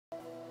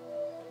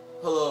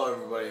Hello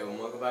everybody and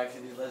welcome back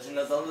to the Legend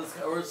of Zelda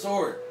Skyward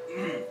Sword.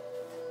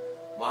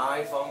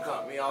 My phone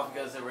cut me off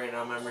because it ran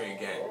out of memory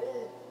again.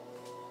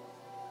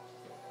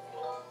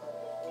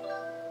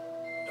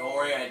 Don't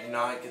worry, I did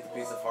not get the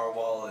piece of hard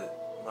while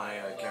my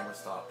camera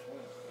stopped.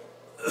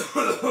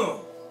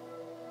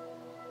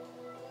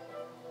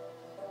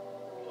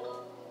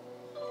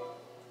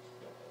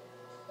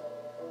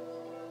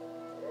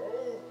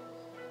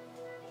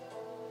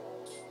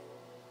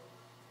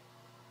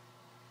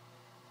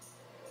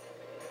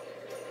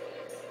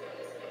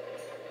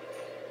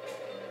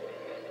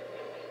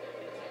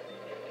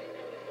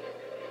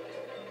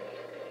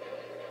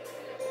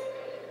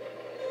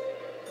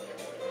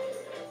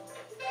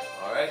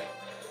 Alright.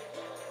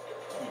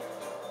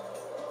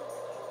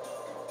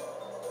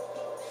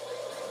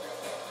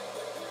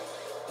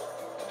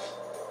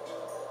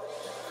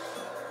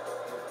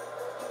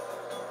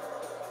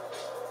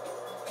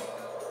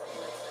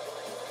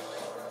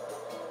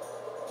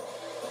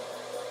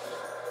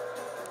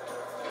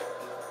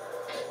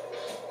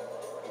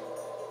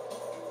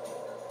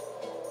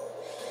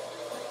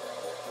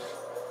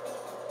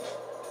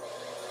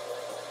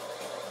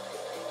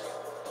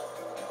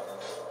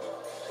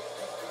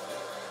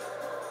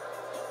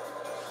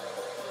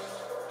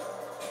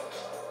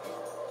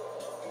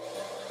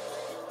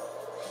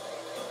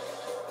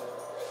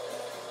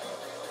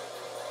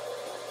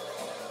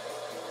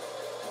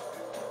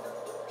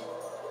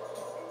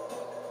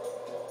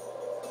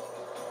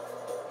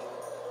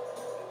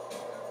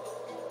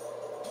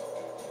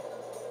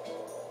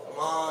 Come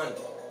on.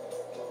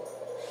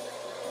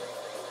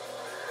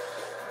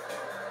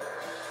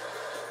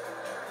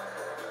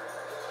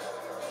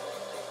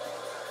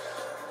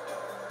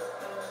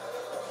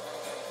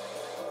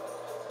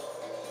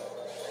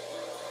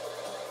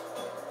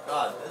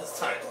 God, this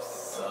time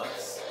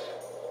sucks.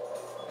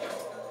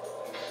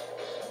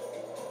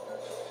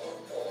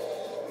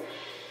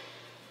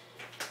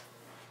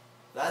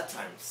 That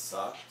time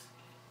sucked.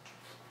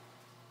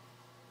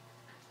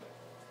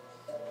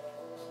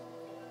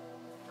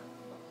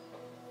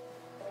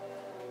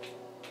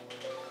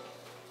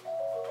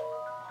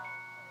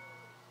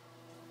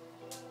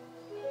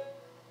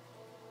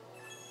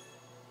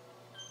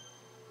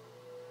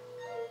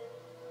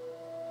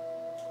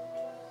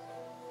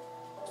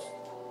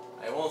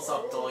 I won't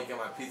stop till I get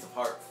my piece of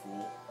heart,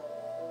 fool.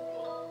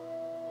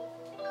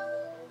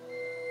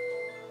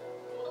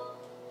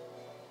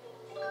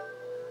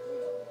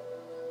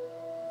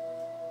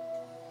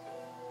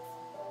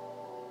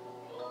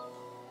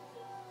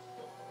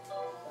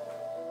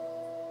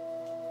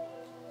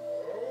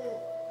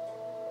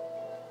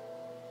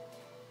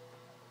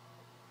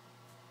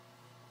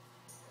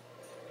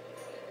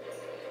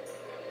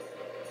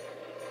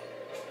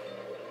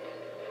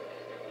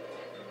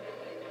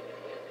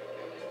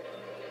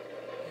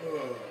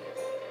 Well,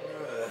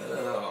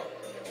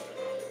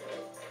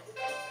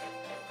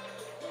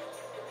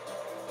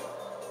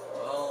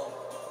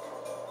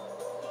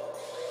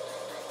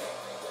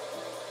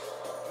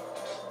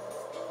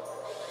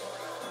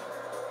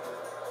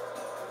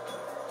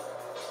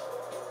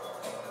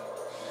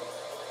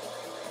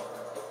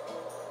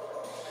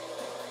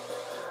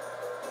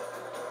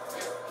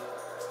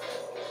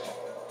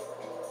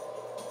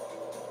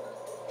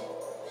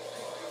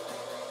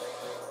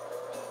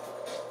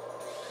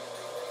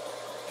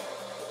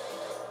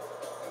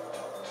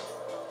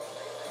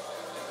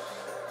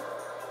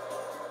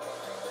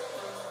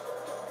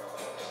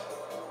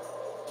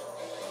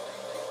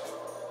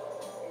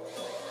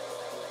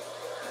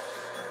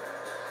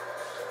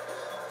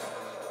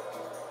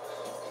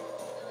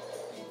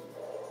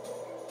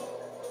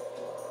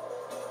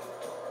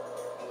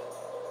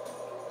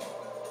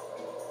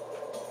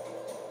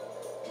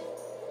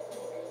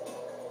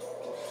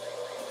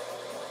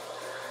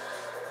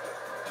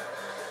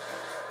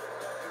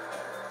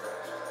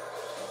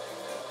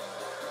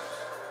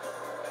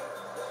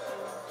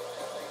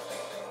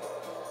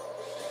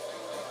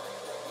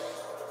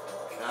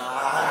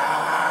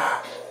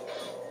 ah!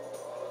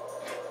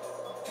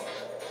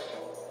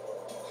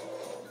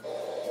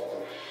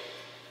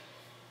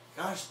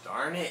 Gosh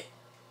darn it.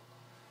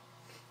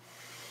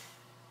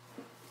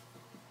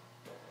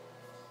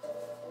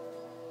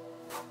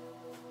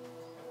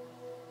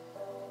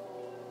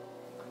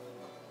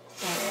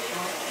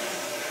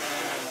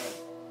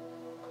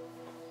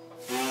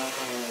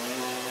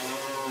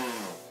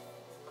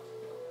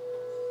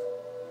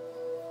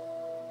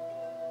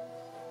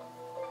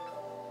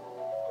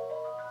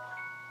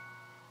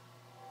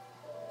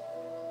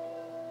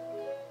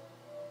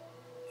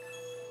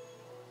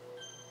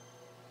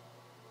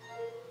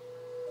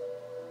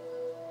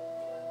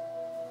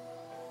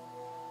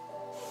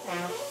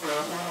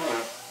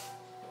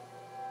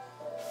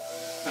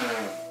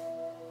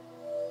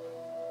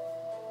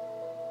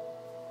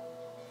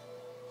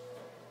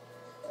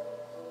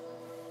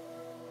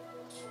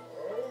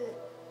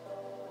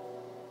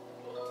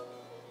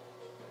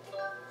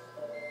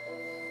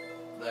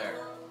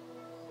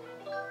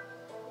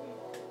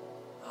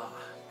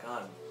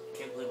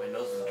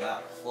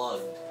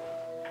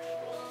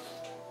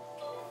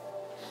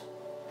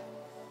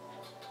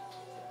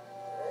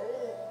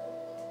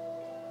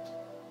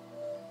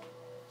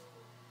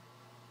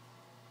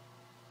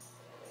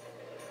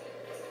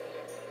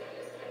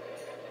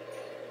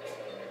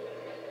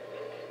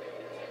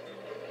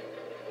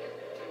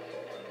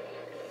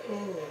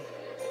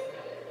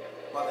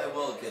 But I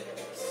will get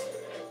this.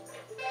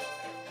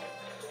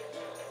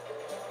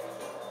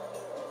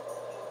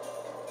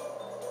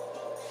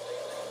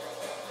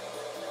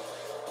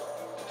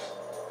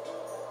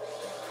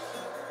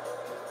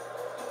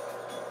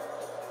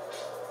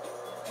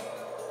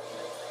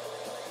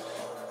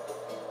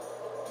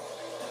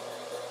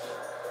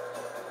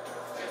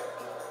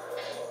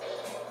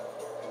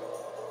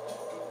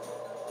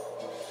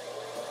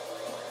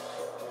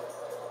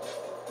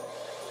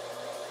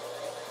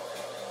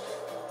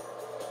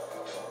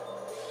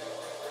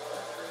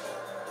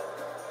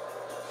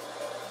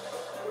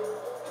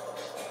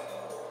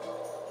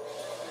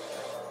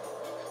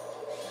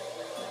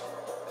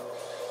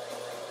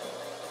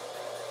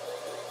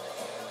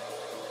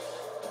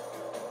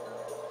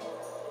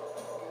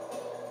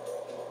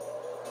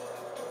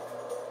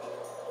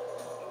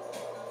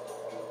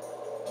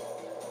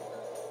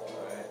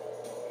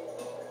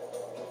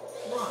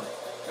 Come on,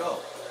 go,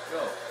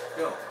 go,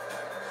 go.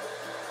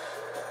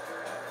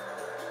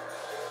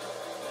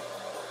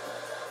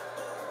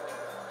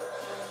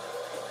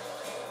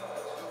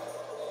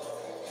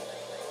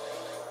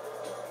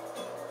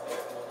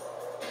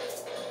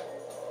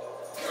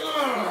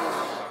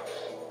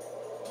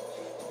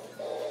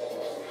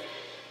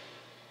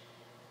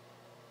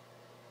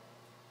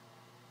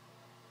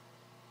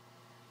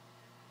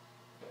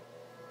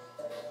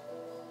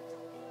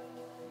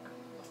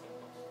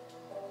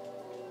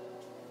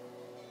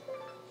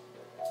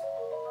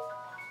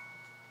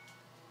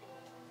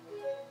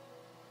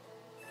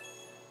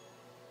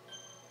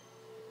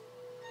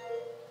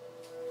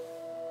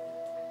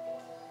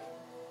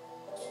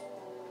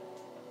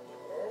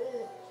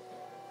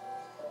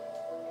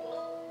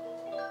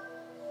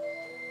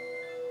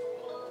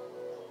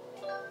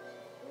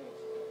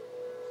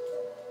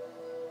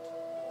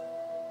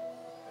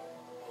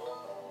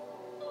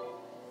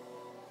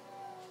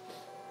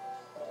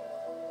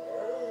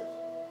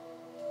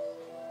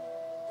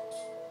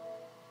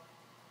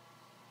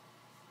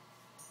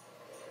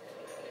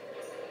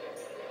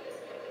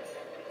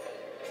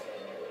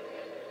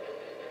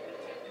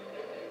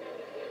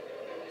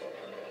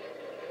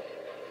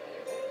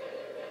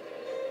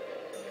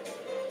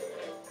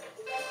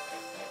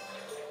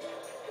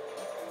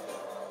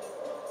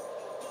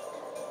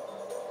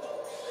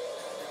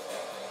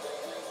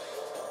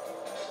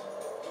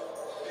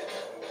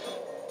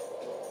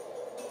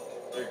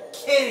 You're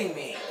kidding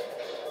me!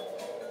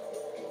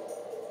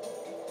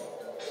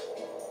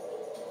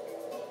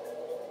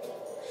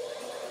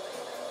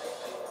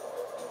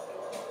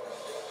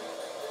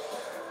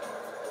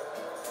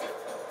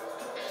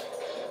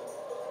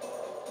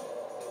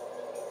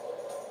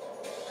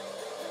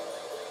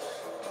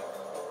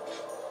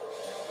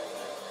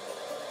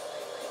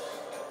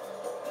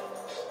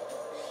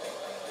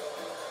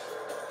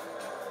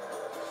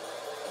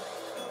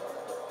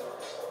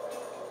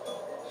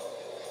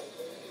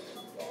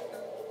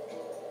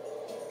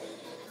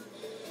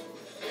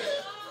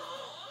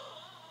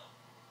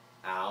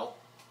 Ow.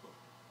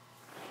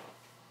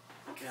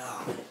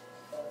 God.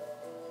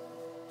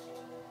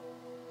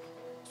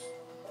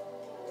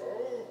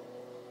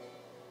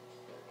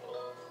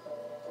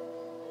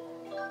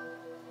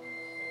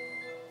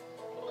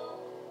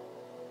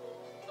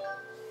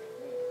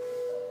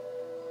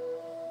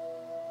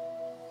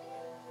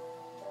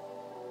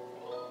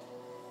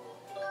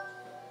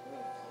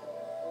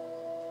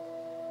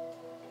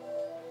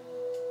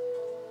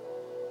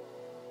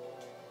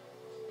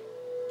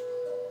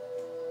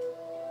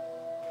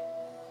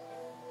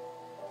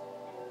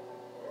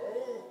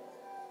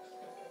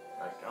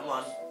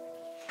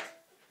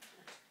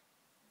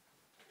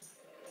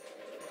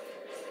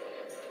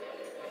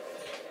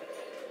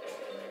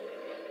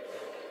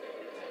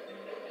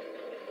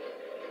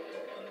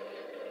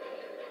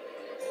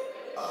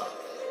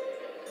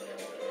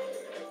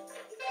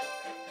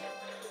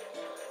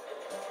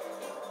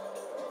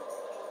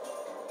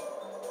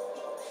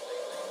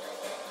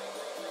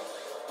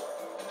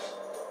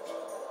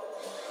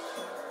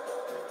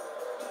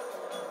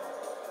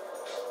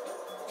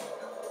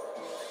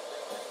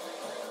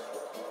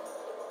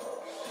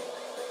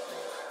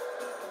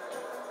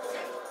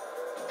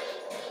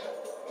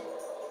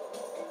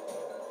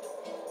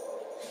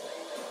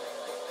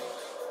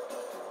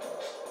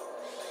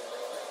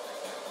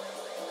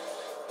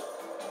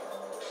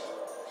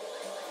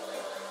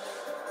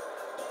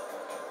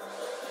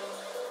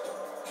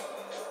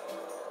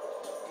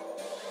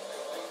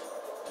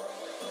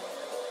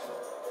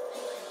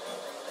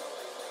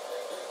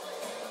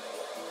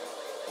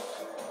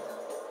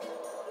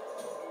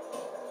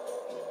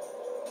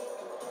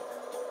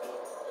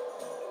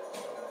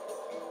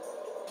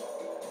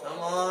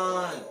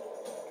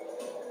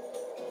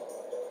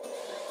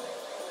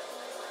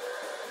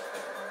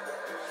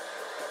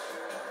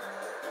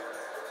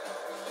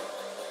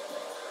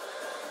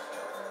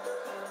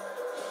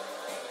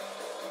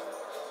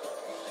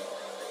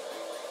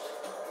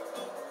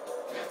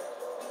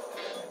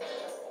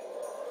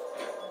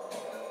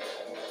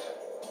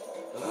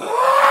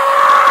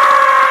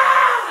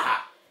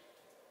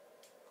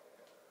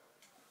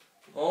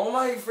 Oh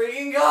my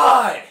freaking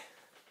god!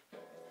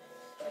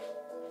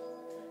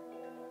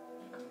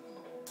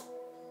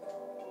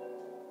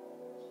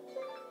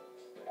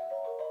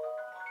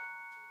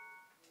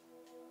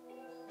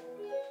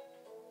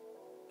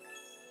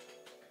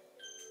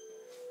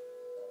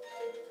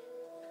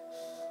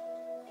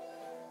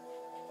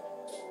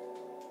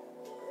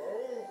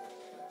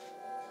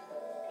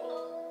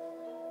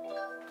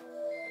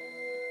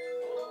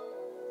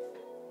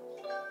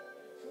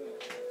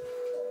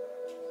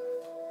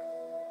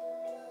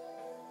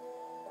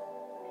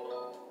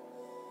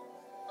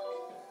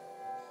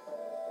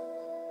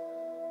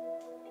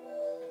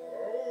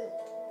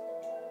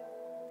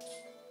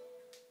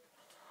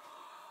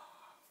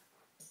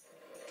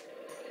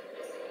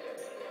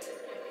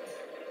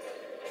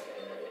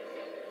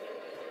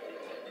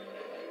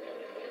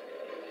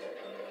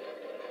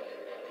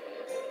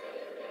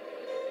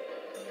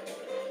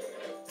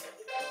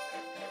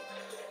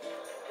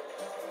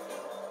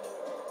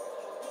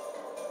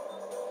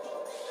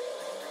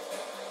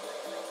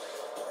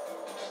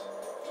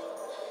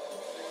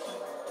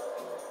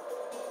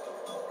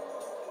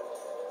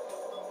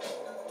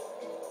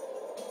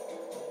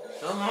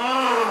 Come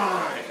on!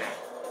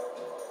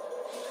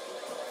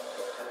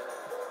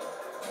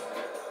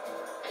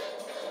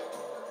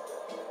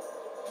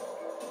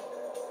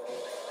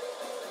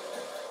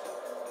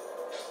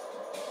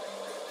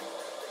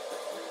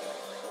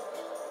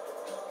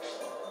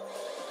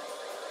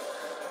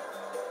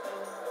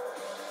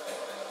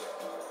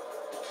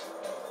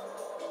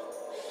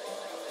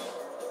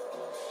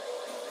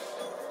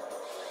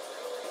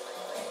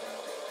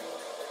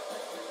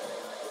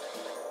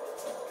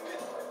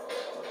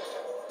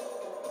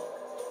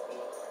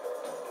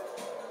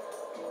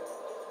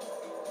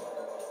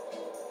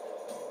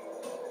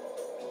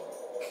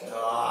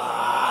 God!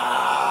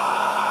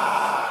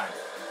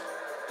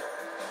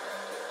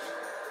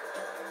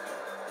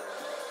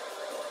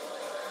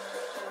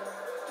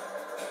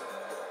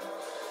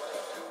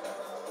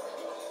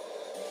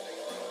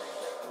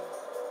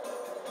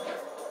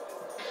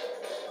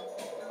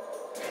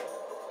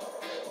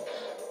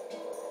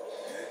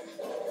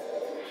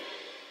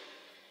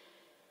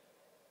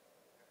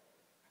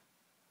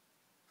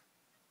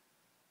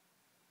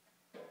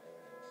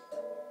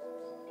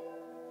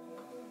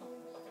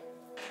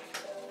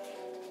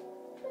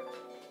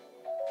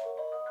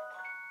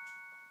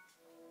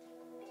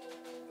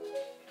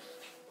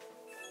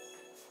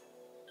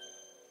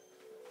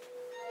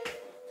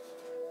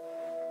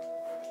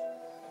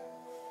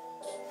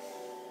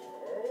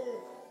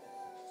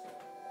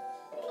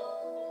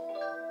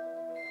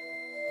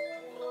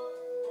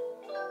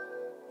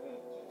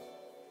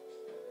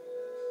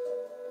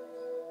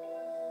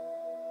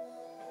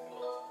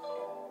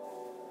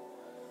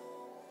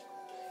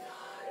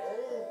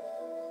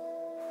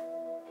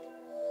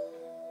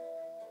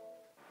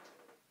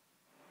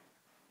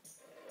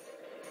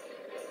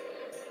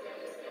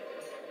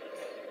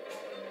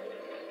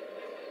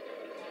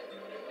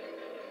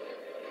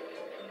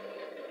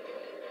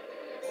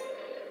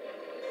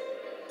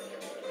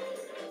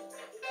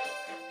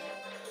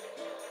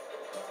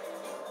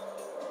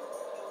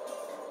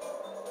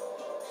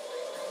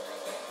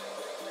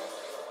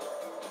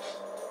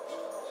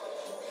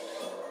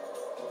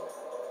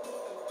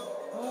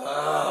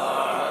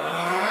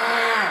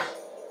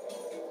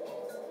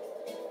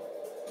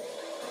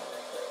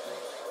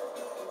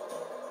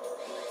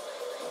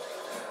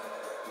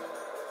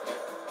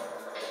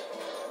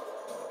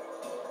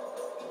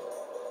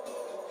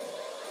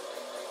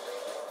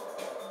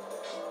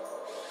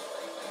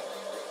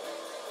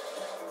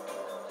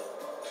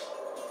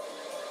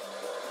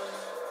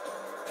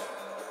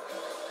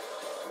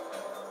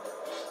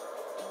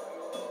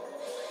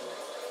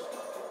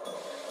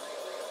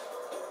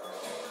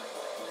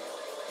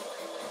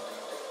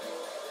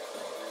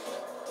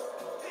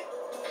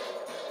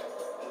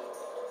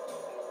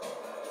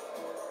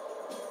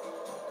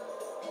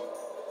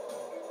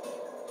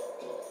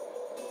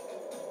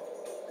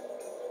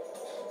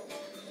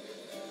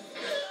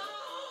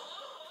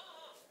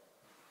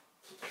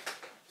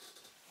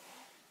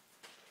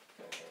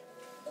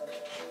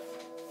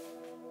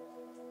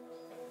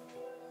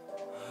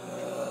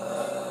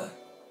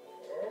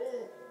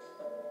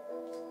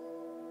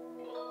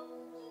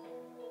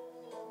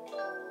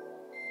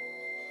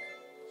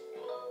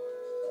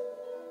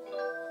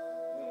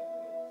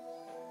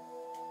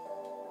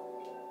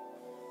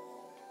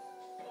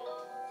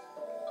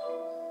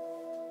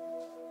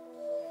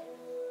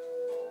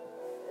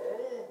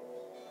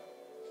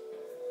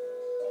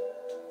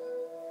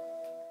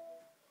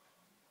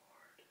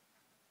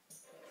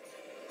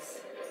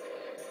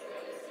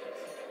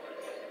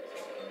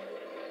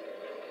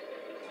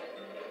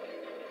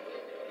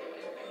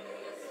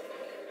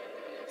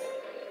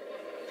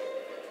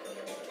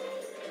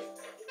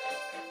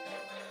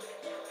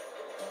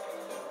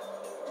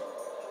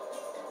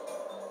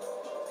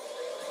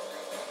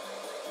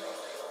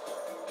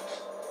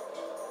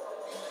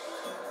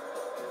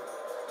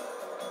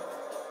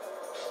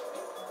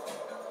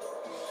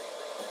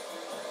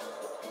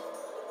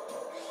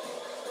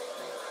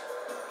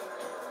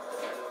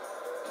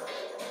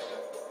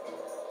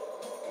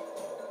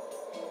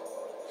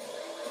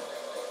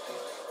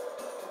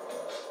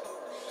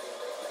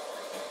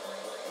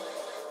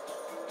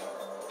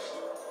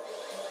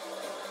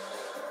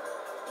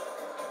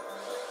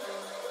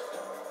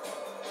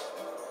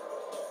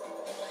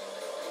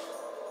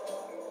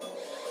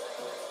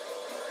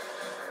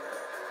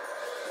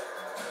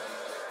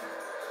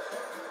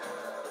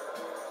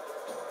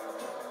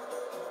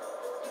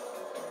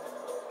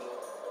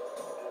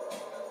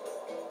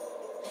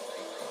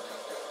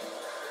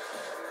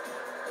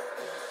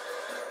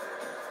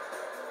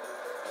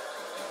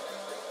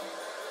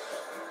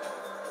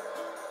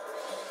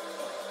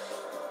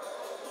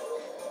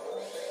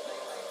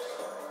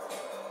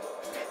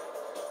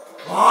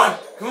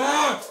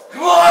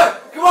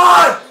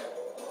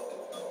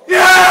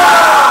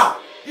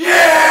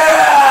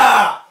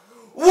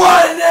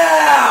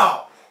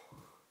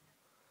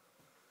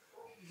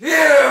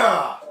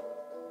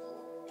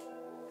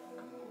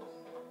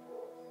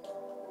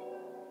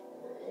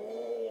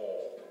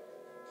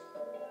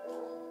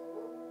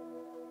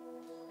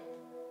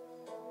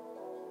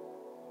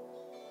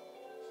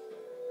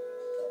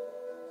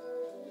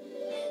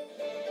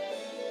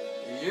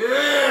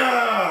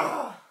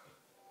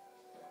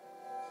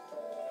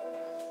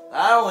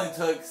 That only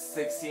took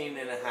 16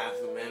 and a half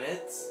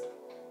minutes.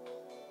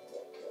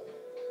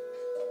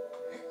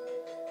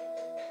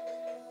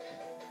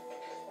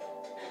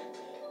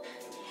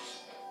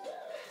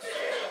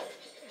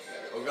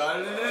 Oh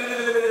god.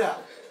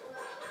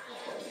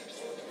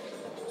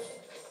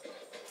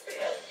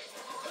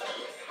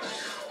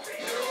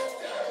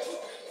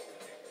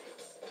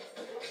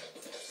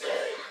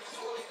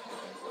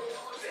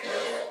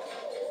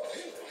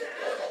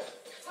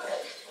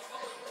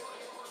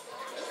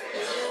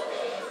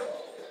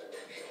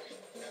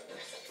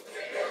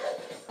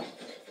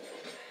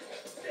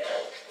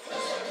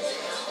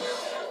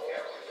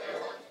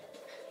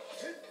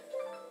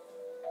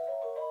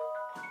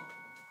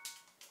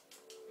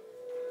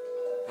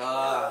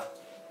 Ah.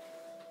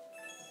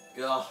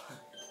 God.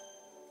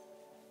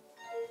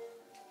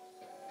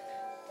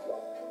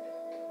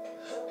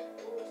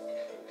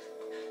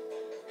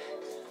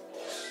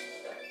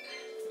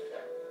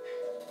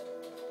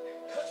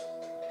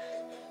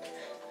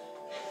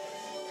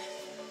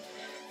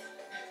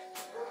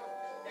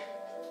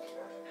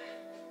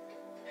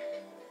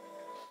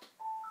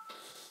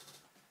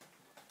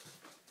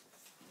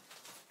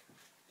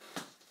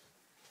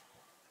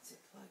 Is it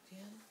plugged in?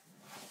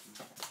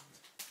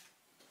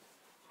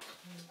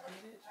 Can you get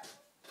it?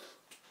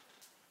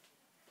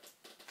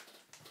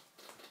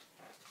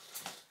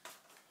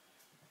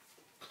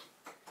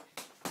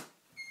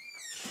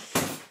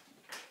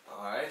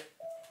 Alright.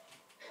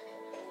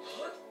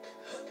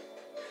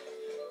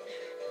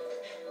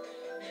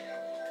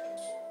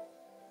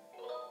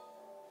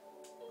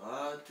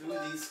 To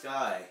the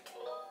sky.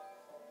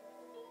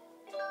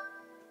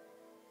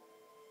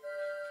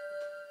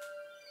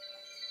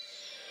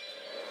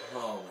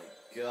 Oh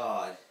my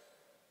god.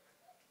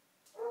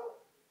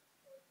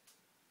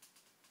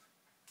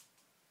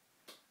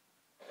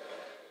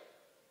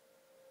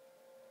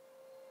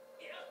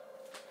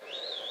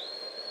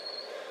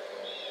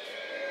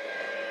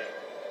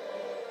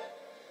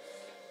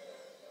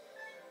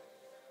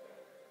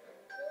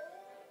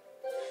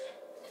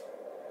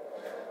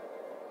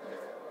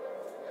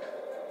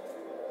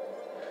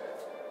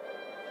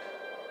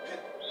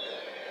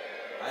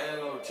 I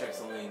gotta go check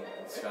something in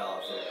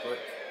Skyloft real quick.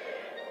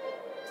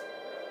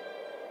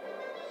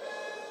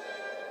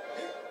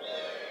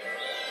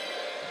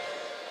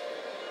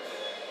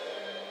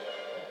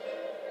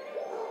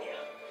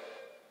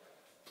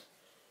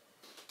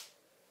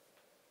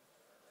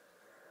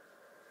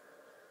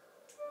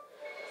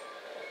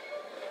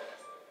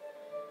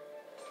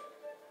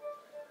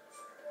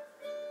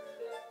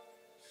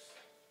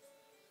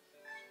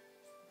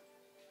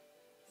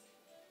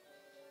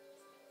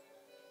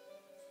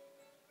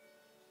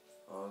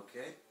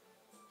 Okay.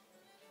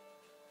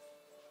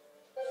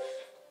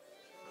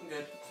 I'm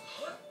good.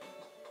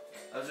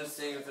 I was just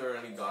seeing if there were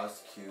any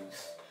ghost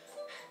cubes.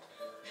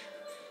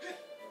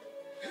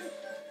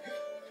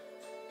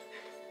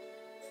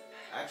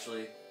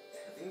 Actually,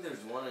 I think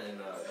there's one in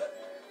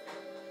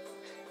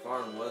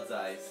Farm Woods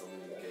that I still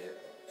need to get.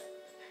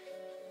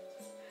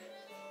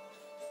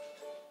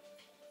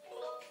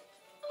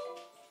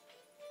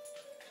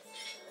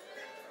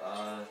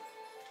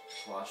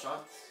 Claw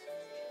shots?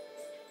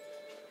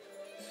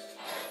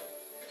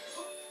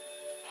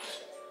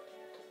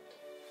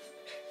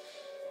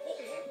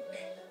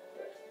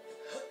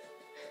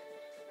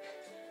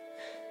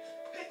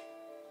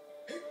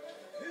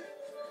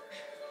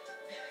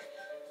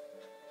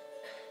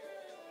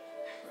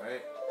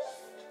 Alright.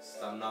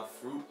 Still enough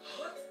fruit.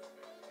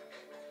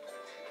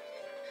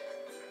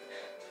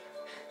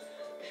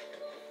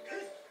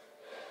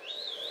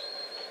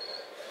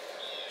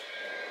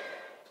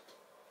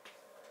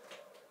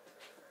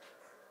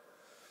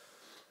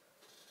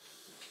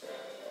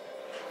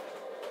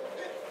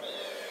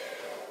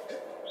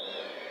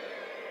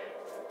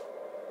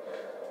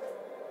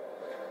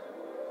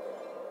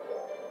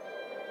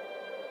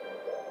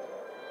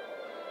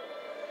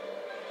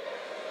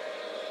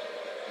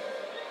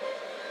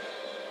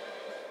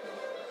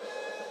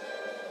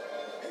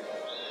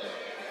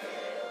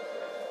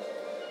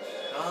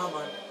 Come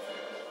on.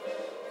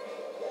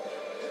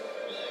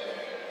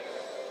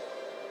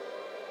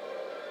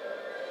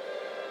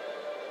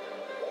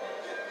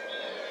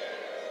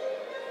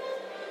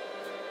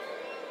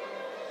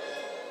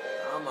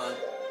 Come on.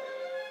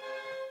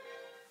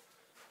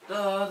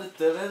 Da da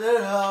da da da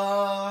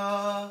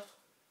da.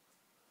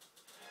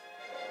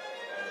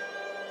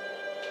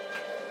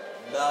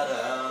 Da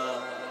da.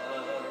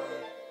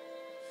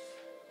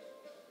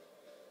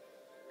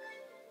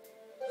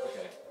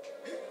 Okay.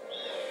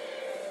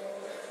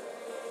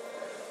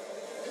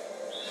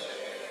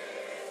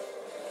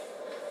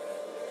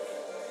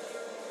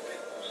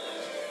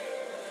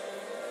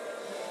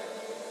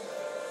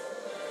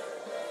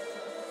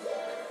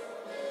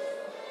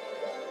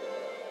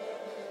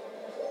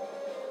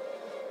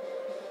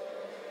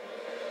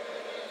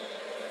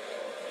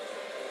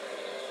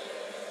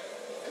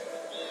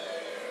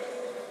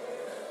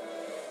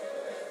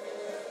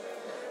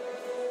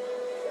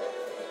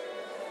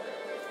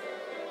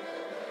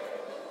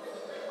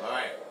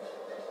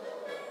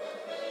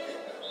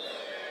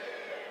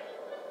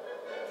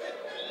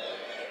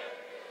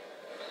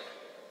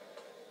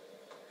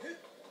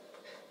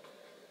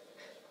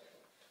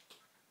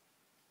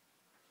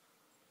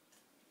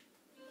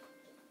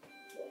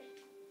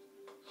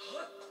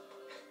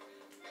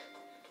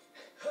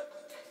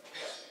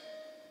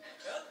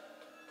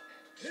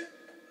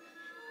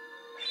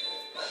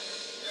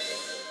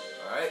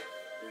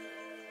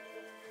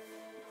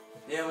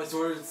 my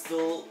sword is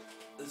still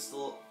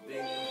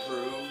being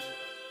improved,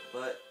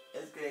 but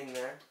it's getting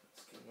there.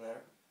 It's getting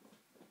there.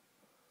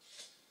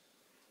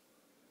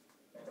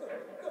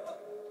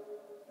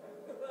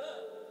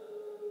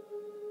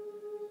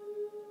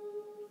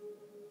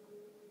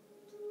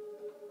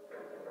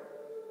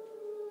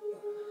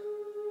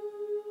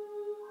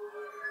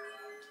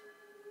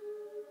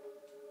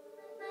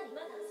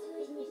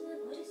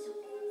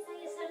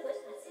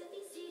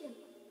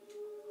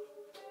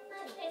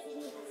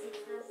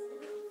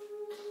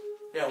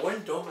 Yeah,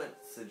 when don't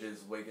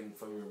messages waken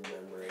from your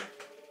memory?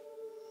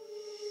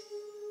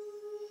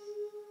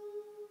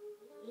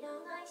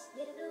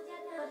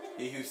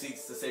 He who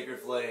seeks the sacred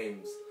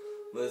flames,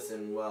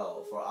 listen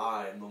well, for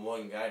I am the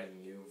one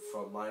guiding you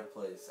from my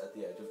place at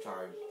the edge of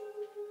time.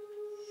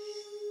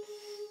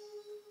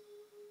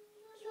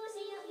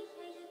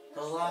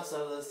 The last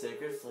of the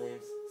sacred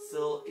flames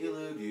still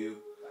elude you.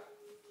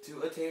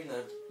 To attain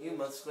them, you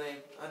must claim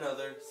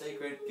another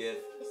sacred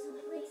gift.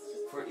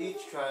 For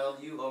each trial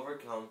you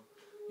overcome,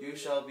 you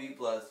shall be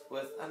blessed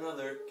with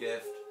another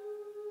gift.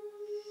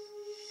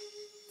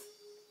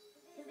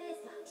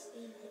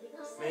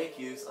 Make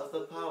use of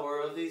the power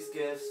of these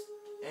gifts,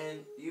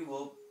 and you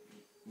will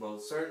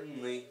most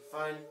certainly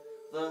find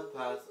the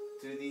path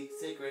to the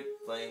sacred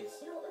flames.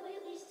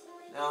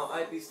 Now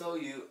I bestow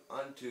you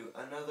unto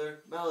another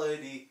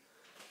melody.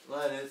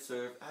 Let it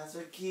serve as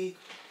a key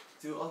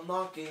to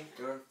unlocking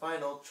your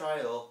final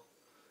trial.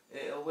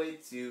 It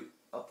awaits you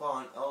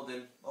upon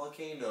Elden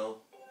Volcano.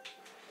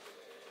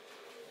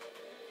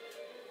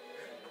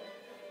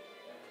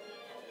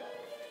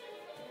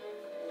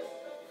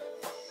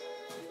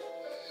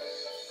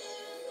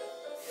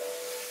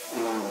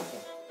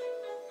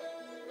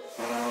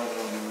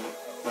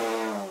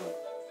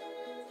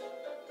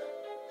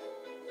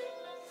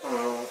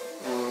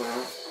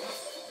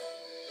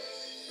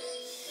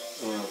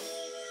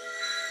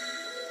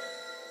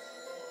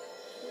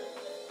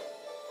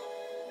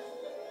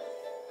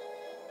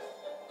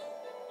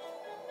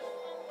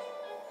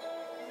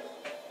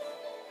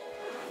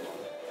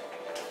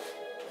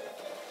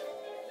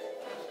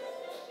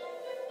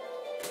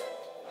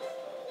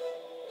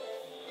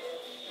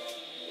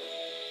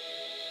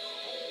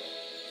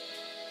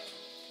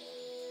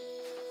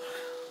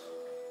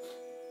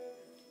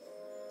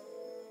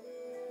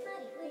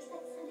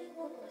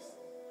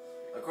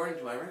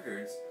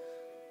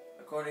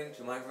 According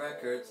to my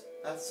records,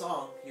 that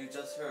song you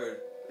just heard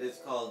is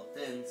called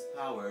Din's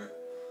Power.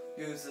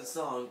 Use the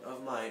Song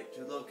of Might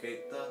to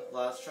locate the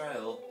last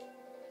trial.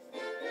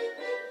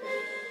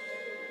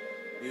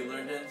 You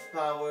learn Din's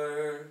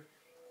Power.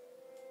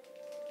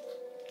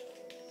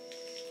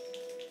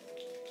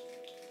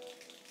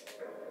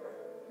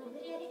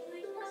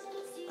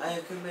 I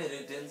have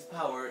committed Din's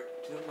Power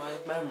to my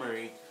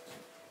memory.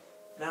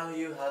 Now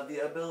you have the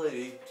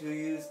ability to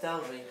use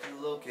dowsing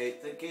to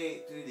locate the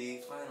gate to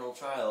the final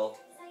trial.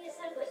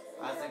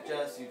 I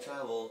suggest you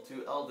travel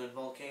to Elden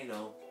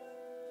Volcano.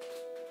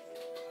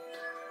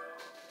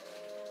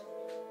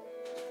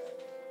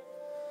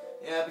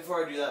 Yeah,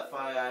 before I do that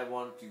fight, I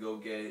want to go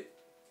get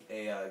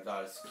a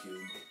goddess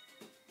cube.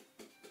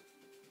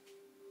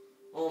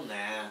 Well,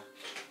 nah.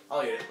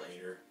 I'll get it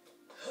later.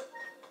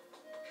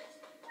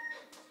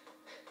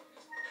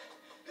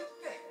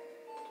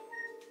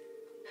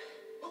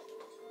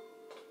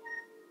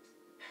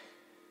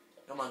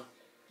 Come on,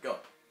 go.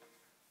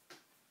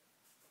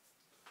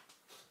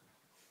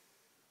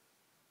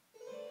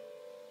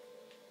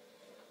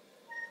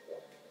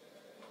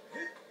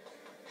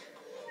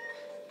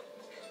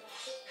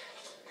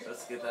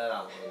 Let's get that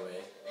out of the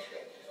way.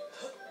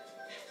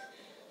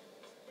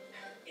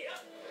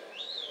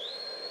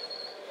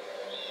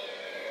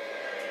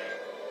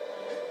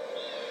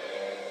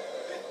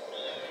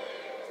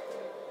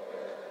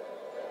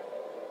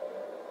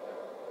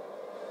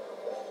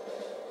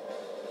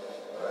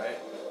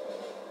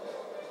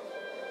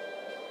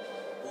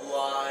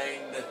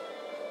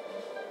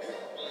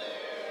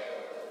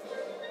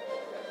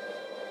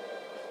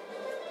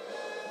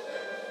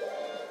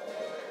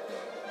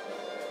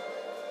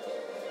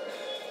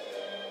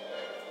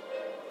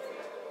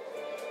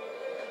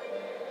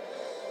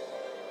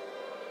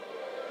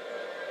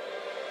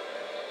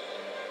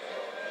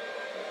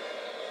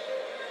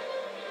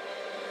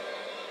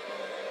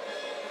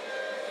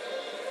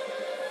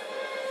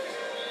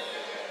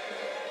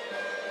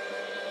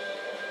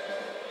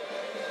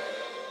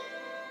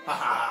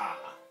 Haha!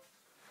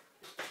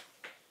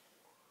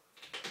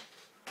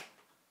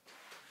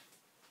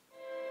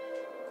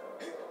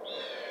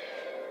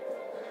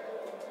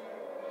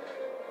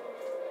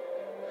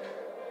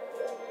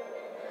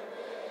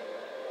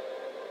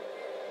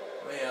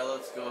 Well, yeah,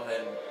 let's go ahead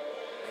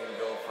and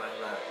go find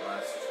that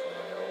last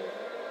trial.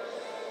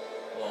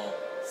 Well,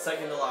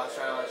 second to last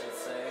trial, I should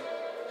say.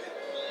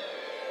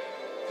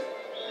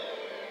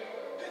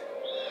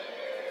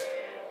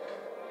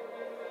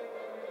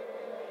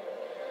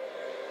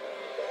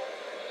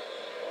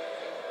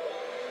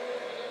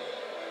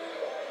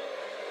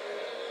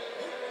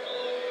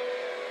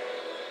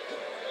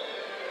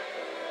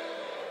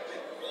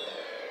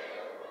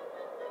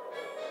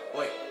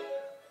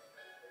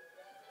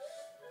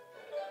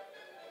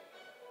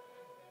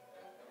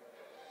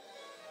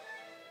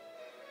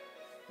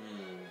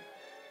 Hmm.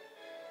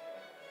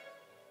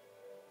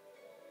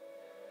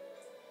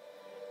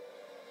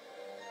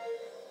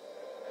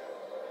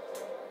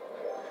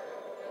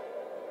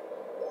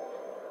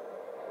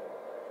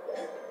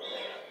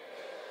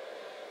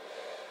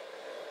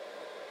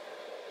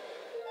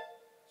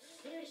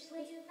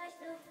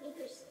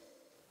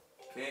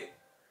 Okay,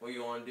 what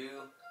you want to do?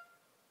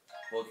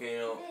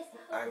 Volcano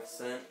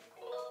accent,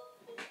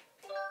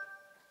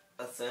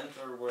 ascent,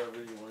 or whatever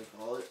you want to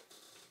call it.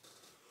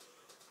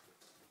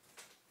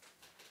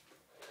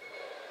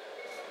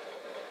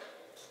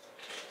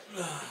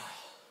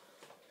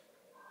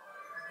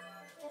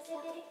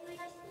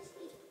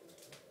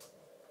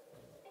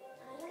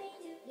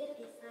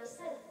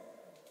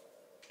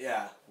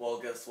 Yeah, well,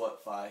 guess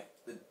what, Fi?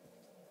 That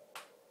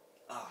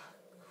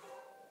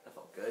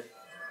felt good.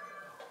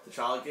 The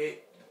child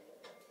gate,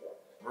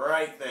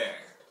 right there.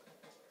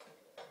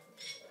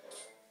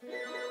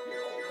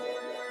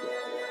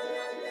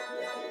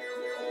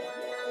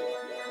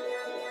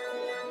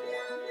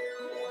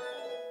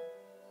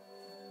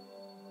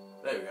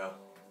 There we go.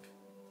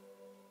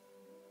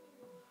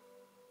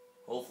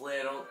 Hopefully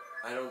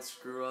I don't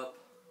screw up.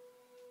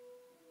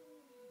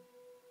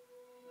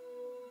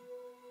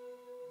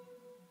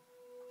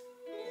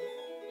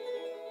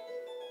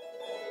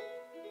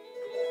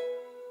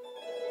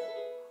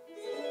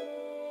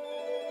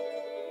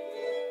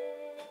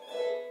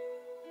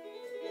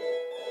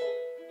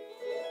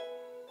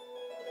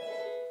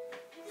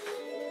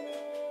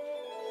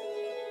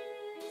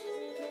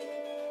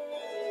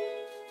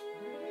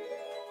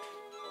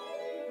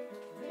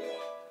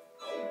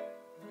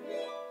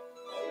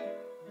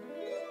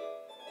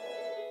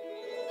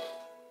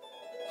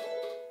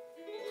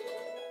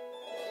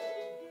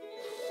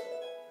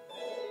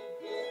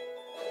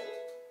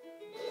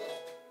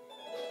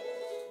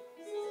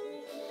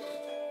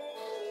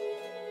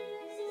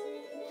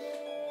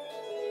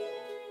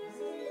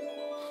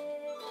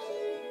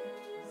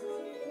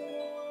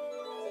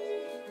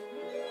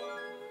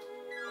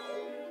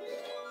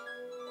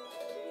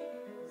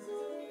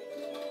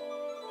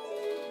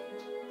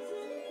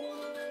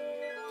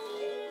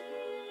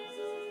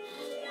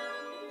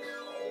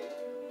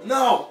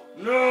 No!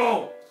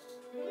 No!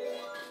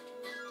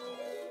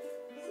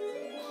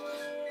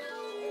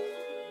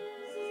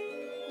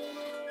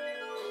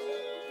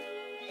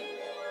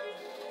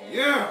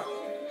 Yeah!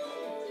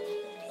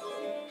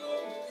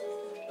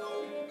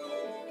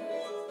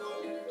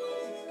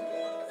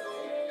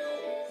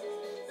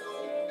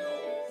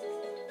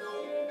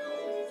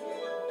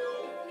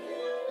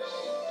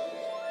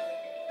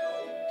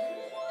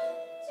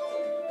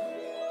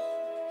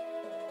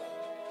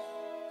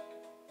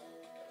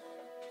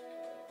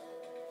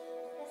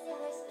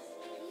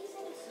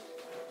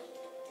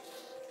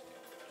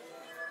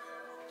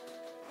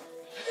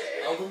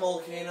 Elder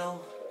Volcano,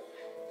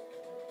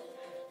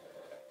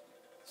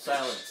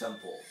 Silent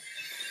Temple.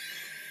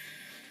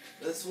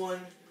 This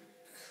one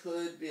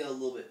could be a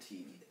little bit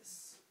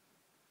tedious.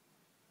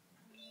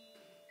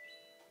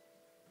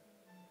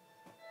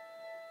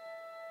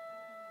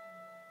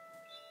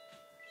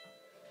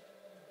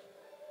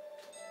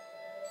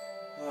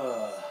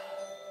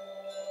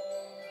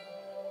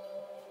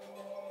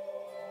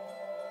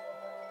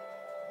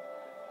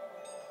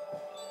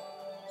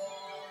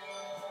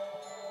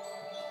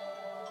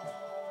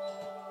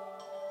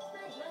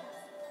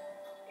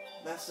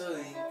 Master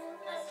Link,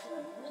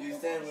 you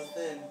stand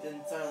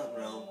within Silent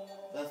Realm,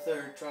 the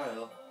third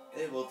trial.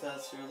 It will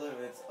test your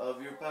limits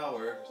of your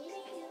power.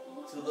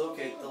 To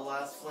locate the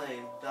last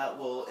flame that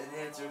will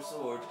enhance your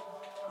sword,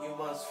 you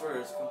must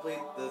first complete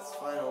this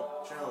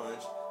final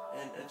challenge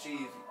and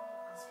achieve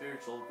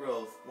spiritual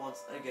growth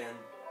once again.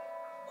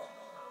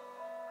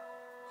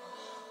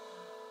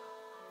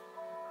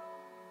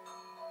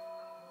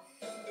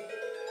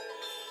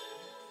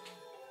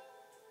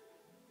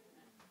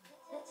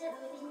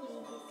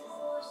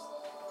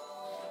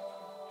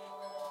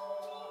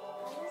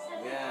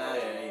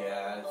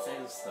 Yeah,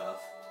 same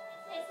stuff.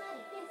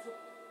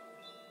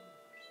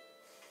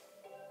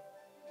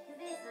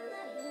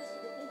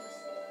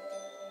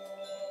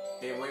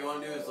 Okay, what you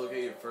want to do is look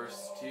at your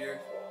first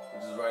tier,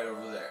 which is right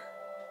over there.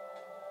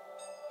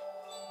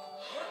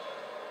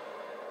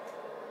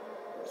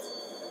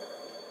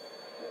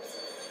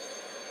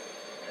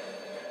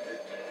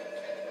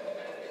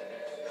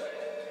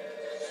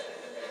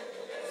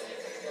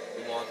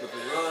 You want to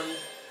quickly run,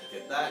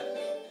 get that.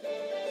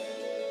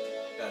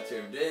 Got tier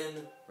of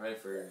Din, right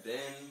for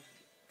Din,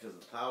 because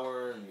of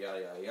power and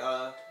yada yada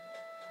yada.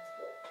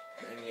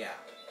 And yeah.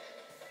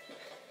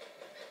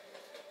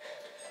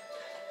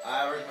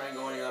 I recommend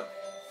going up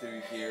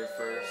through here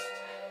first.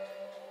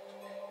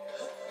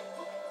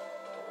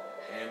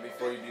 And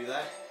before you do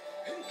that,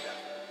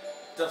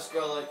 Dusk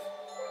Relic.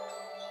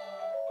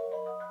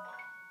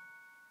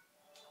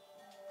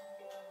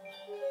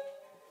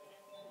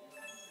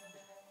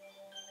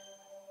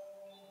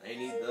 I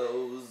need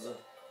those.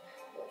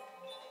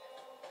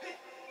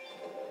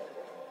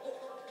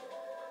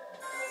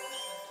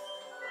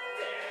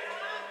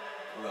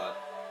 Oh God.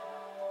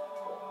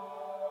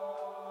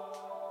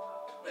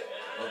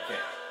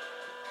 Okay.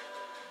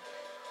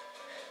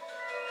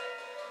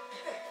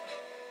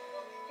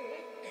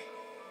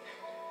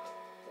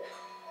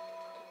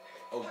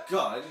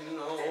 god,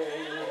 no.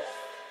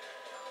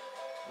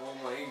 Oh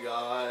my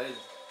god.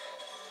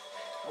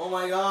 Oh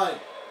my god.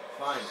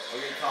 Fine, I'll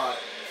get caught.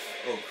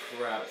 Oh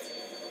crap.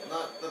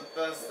 Not the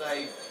best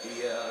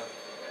idea.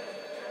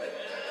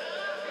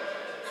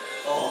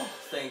 Oh,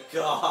 thank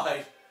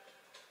god.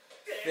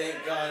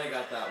 Thank god I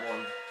got that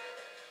one.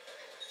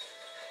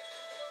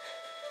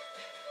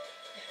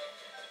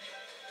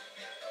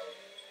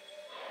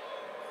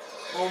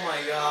 Oh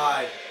my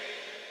god.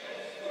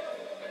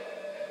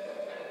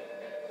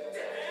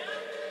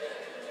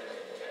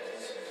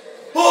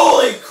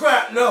 Holy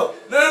crap, no!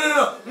 No, no,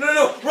 no, no,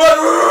 no! Run,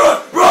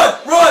 run, run,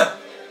 run, run!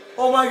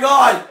 Oh my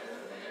god!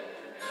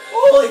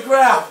 Holy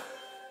crap!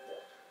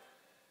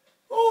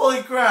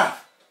 Holy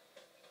crap!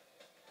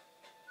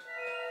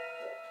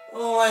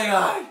 Oh my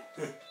god!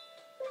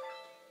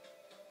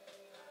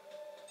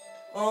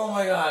 Oh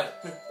my god!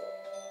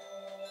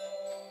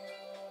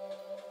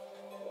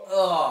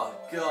 Oh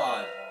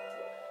god!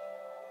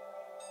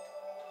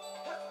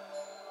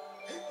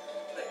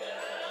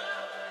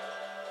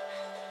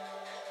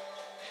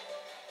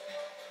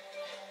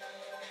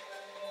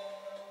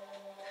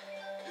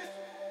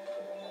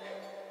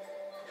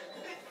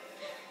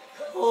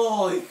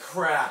 Holy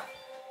crap!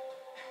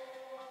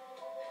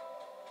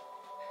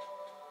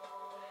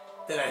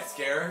 Did I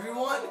scare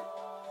everyone?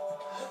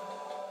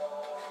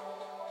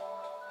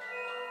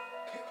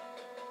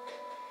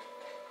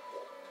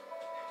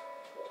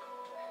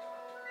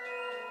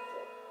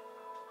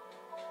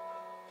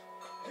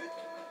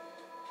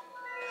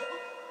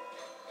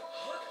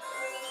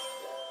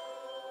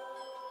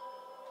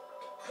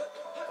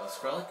 A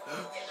Skrillex?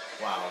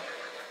 Wow.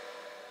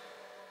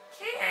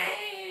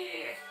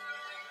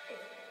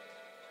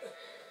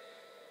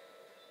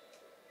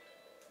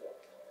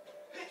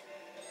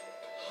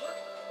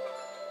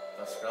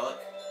 A Skrillex?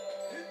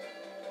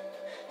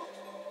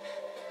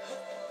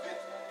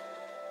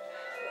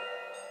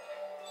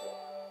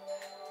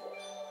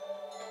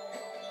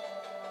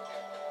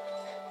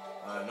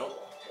 Nope.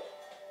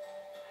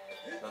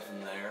 Nothing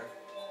there.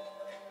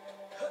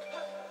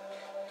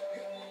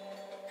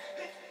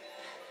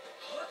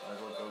 Might as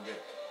well go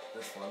get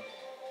this one.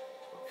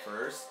 But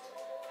first...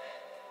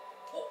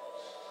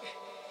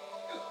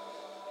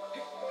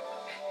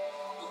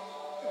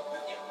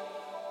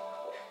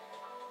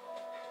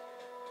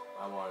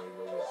 I wanted to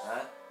go get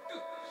that.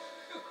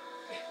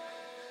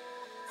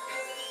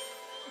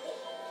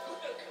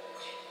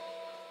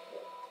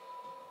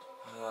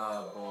 Oh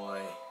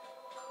boy.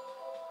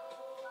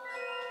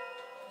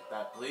 Get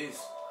that, please.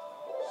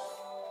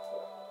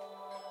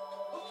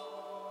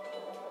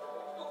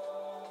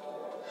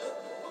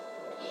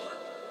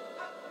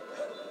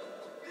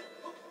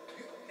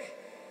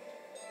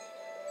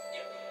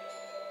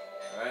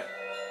 Alright.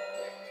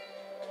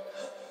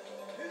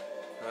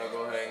 Now go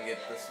ahead and get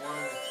this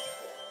one.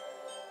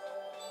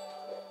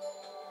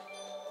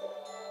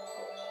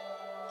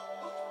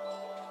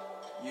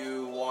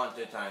 You want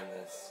to time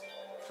this.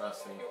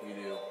 Trust me, you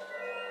do.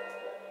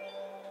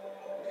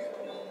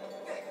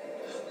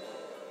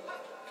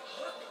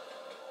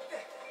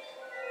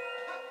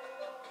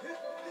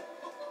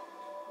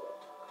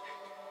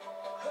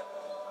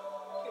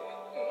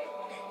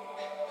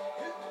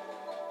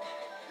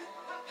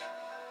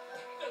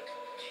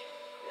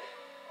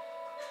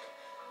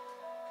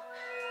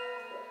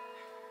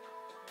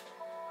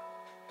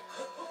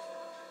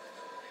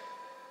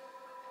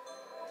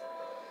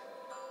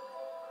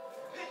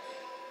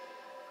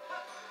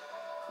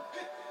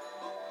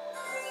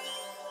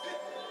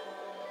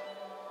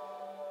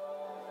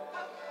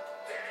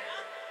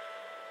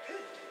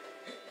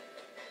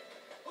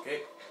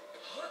 Okay.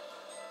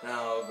 Now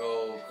I'll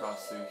go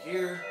across through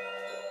here.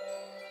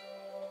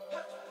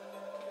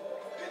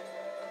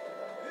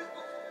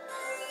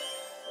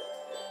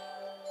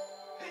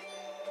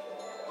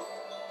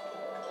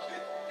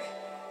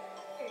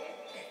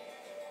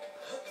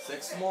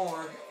 Six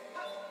more.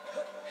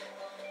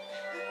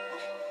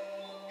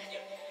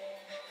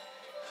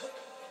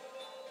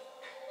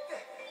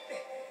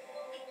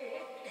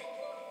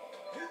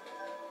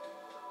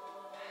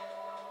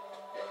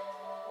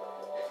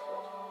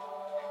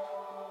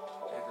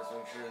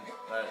 Make sure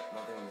that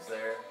nothing was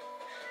there.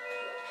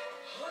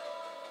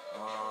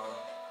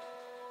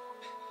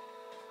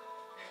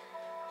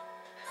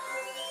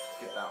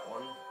 Get that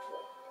one.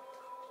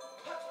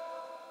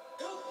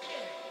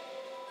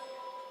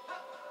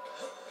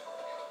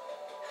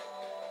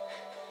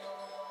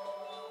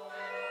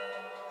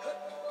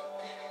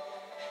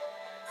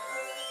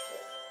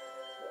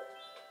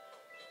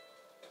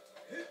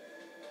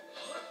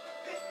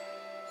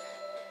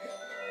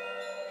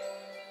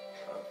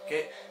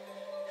 Okay.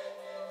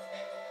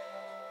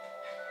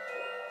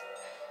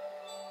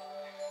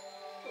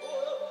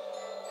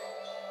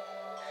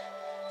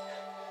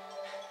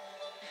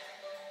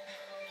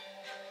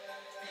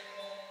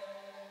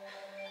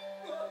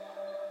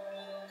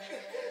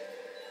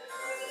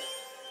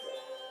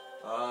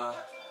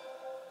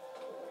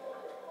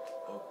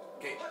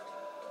 Okay.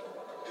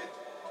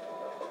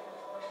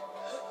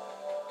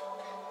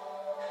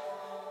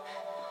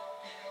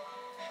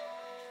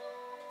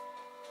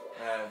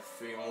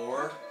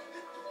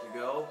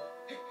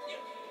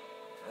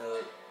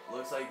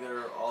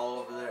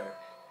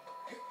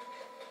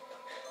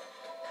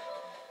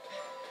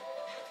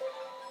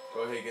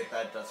 Go ahead and get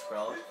that dust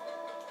relic.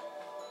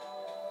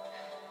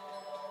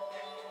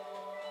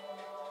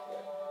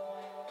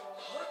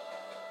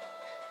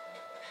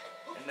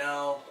 And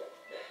now,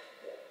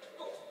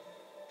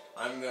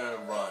 I'm gonna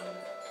run.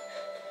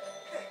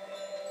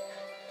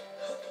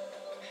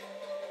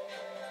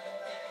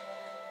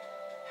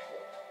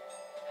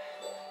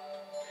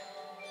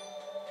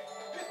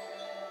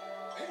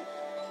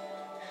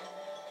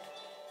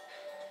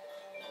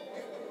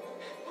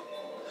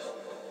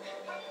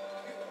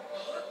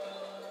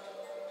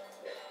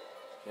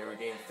 Okay,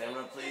 regain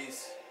stamina,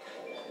 please.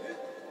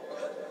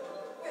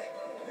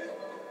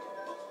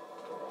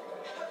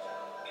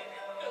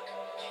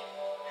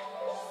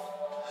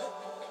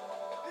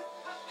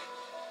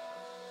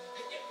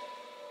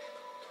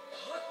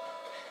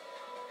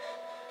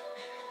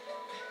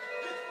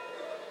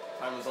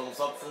 Time is almost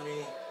up for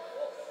me.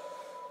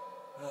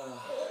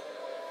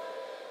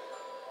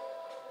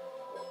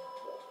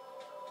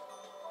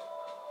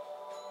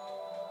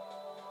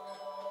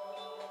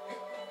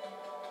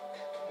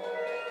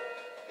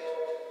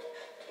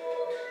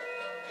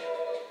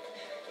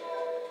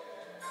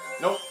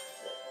 Nope.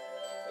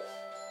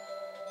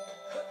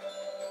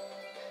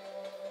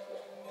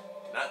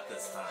 Not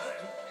this time.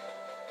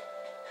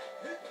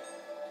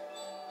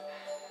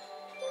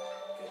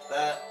 Get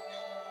that.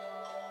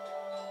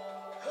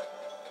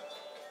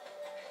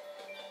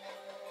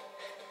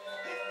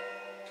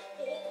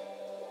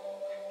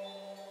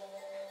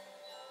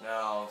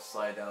 Now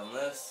slide down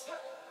this.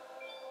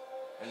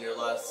 And your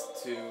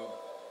last two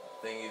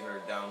thingies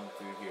are down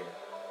through here.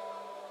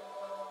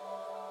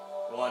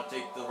 You want to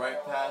take the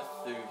right path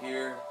through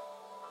here.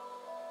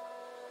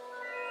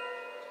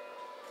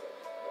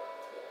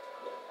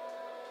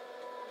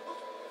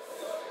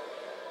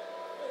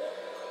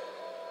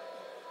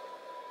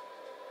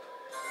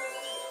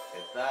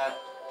 Hit that.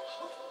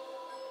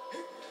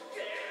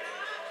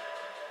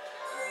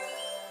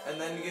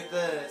 And then you get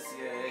this.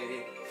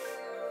 Yay.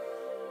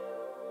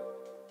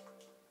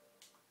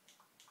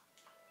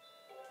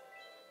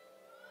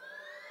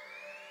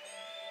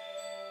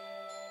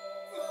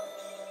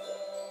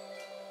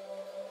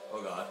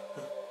 Oh god.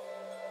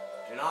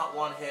 Do not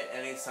one hit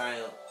any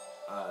silent,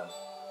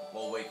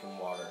 awakened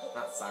water.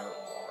 Not silent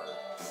water.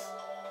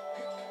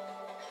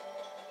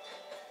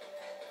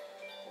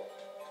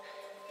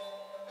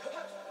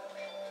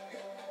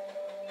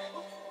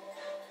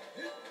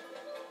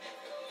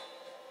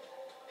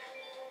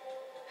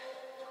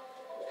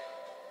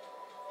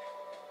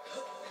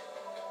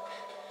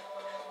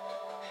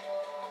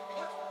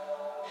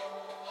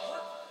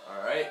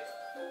 Alright.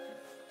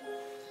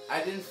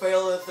 I didn't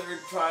fail the third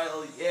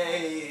trial,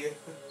 yay!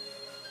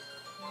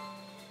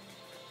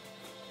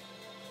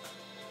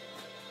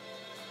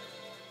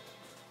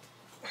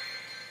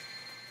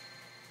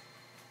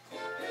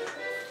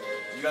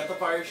 You got the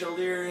fire shield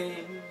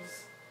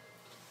earrings.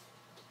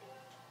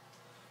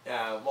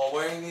 Yeah, while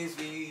wearing these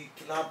we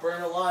cannot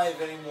burn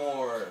alive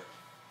anymore.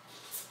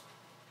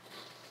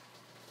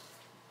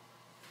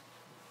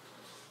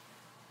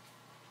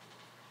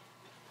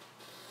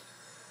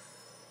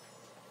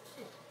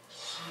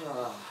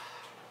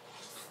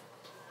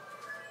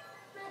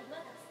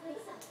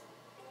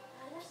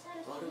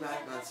 Welcome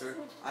back, Master.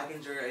 I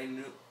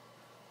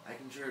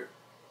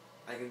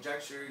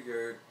conjecture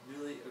your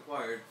newly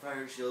acquired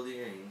fire shield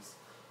earrings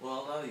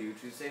will allow you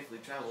to safely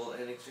travel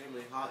in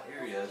extremely hot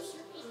areas.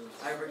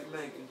 I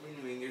recommend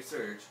continuing your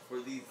search for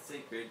the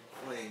sacred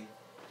flame.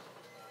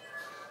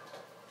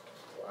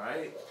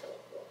 Alright?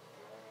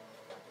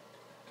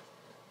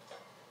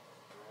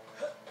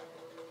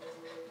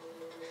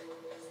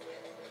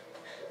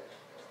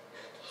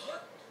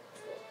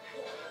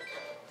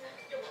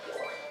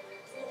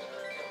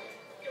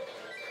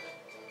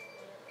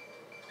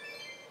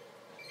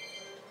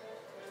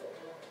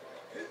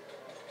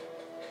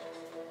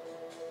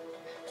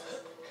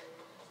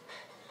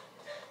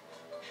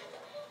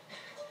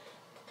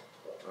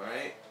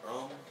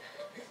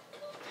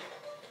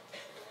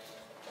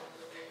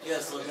 Yeah,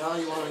 so now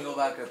you want to go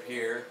back up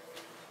here.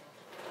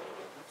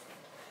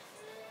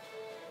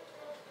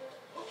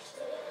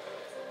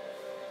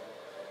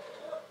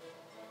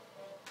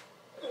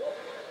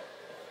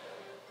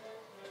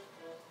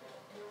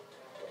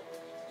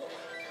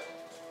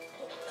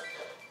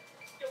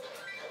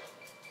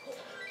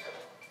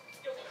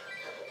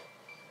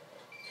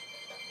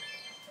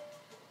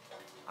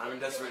 I'm in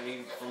desperate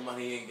need for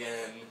money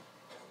again.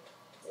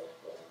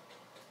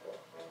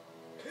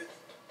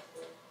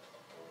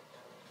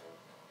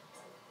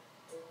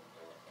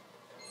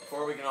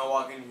 Before we can all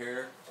walk in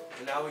here,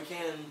 and now we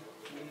can.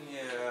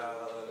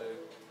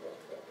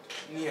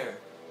 Yeah.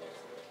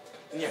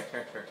 Yep,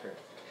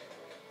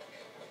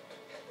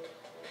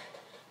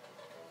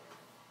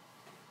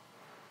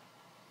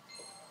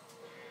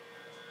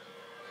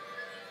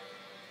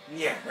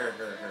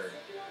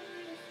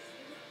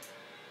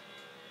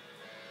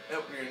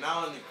 we are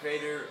now in the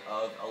crater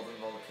of Elden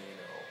Volcano.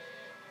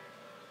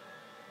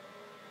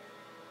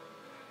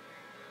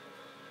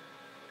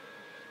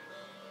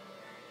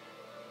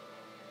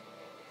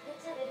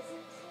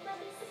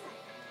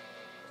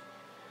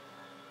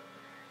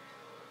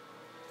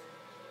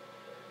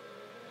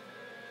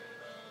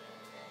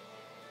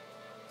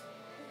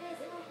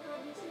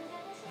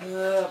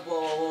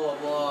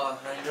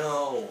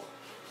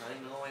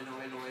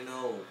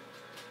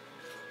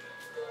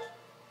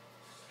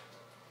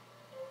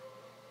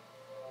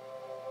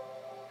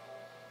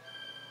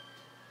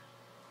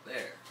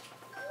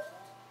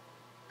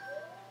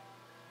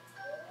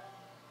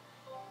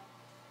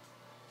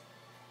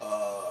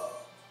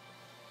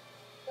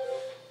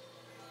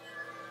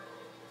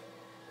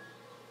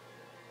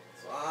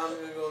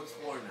 go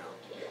explore now.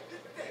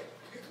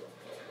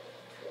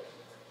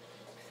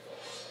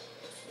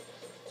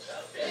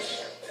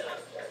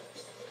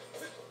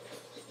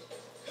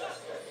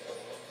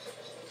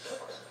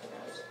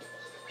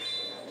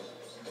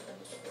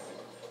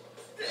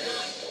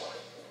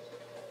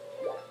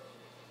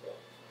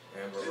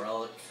 Amber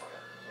relic.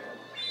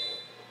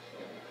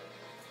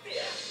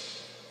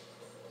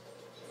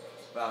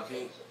 Wow,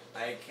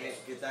 I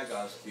can't get that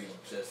God's cube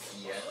just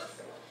yet.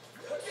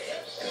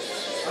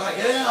 Alright,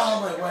 get it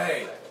out of my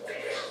way!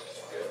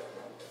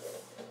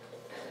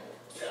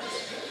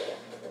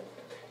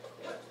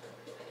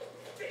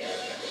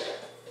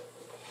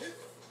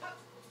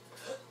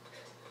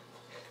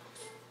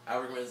 I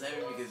recommend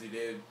saving because you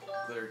did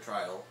clear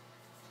trial.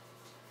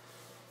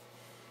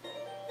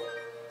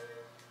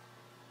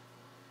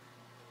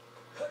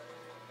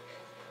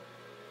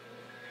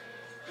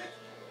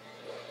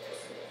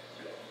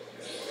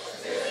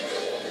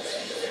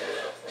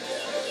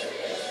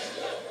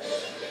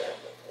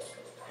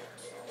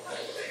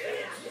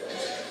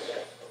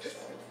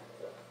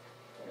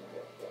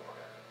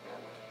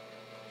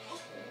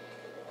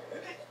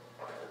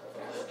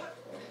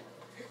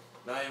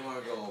 Now you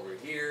want to go over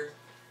here.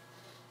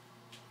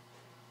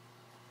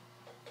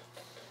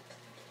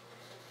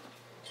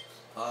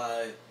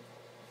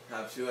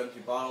 Have 2 empty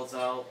bottles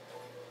out.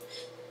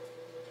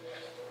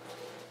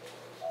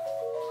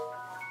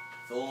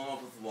 Fill them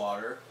up with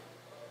water.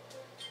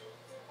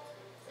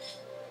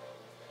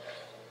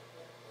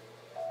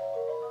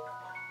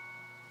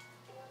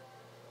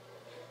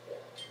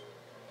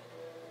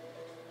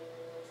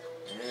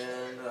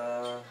 And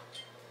I'll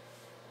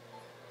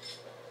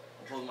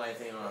put my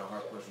thing on a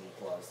heart pushing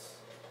plus.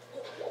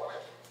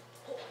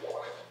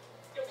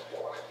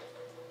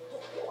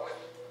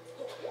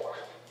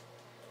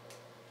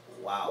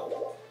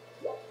 Wow.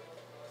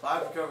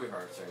 5 recovery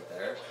hearts right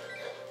there.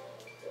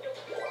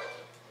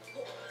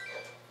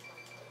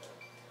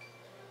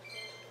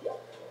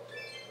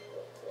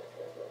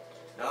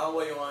 Now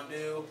what you want to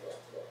do,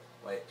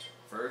 wait,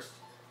 first,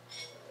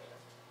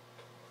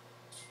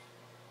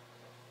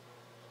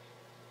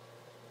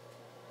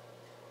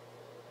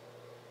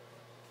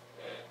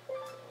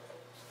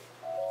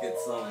 get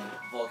some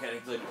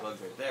volcanic lady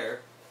plugs right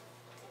there.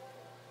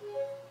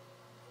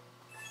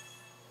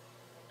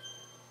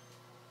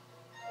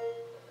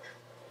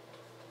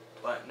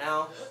 But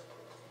now,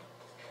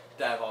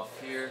 dive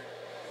off here.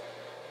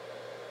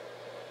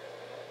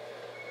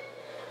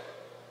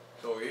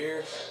 Go over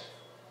here.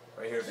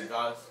 Right here's the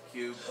God's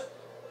cube.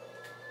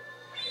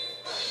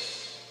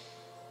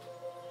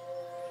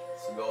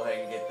 So go ahead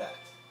and get that.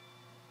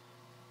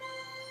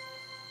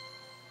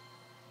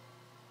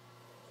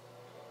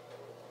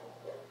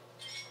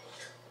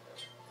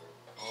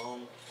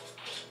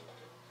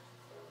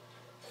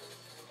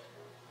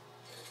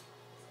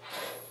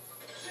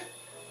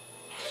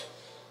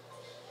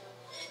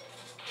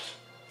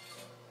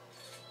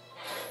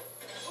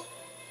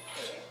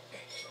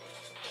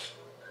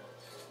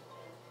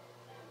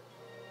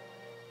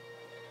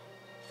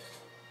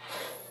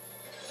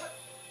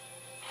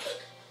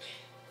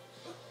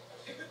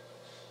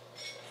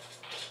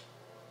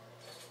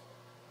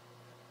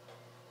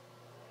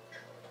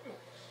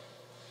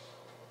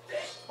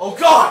 Oh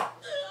God!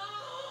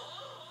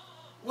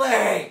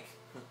 Leg!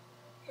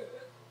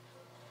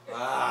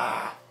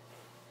 Ah!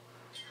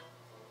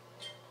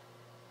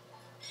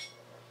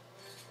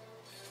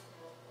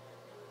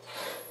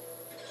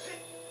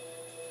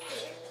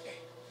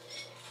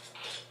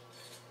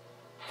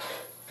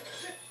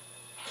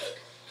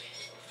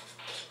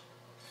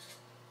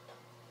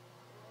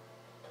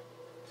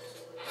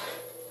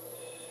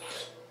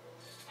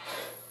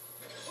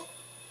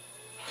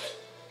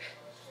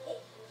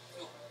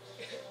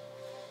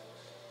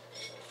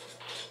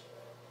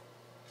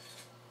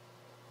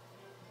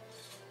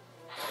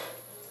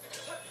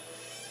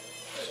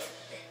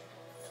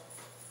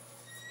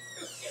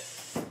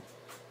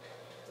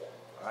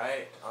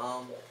 Alright,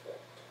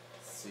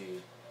 let's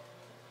see.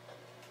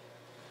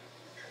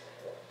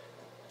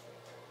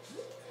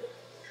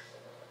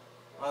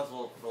 Might as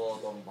well fill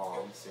up on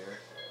bombs here.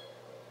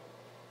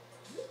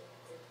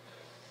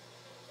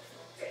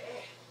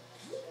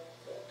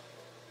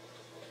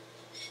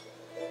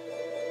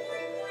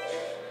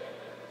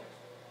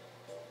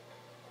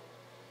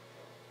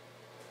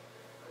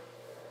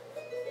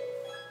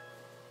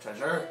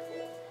 Treasure.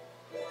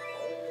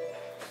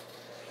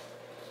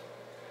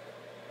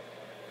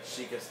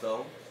 Sheikah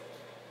Stone.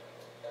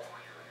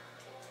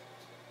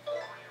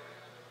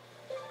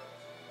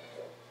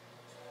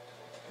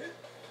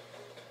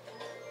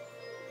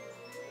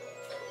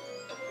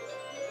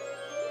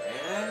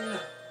 And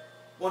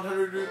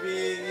 100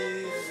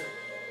 rupees.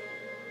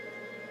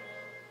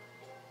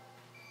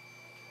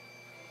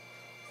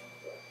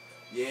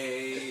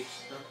 Yay.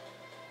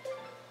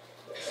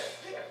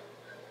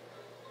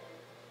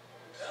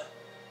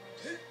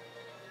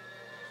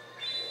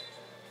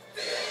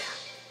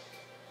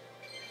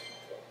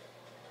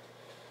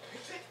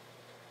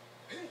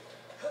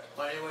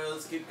 But anyway,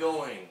 let's keep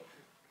going.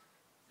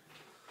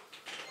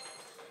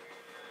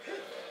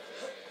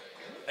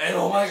 And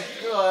oh my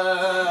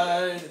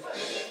god!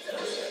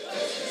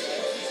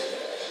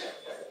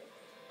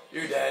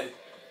 You're dead.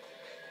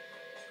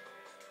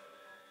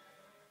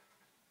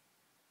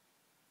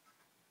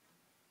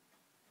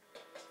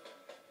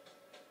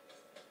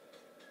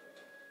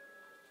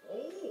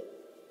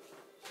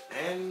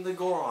 And the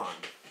Goron.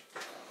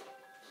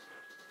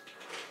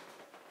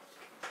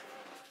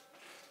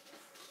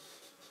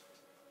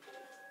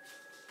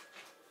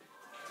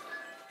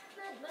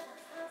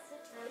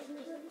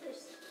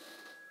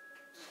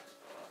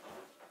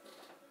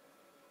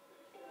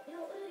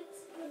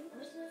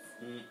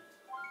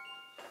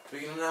 We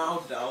can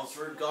now delve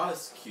for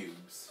goddess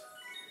cubes.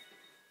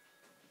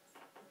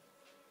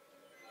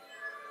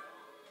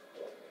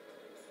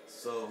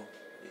 So,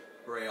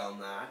 pray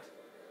on that.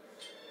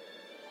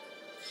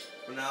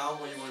 For now,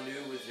 what you want to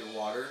do with your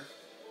water,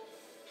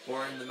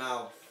 pour in the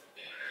mouth.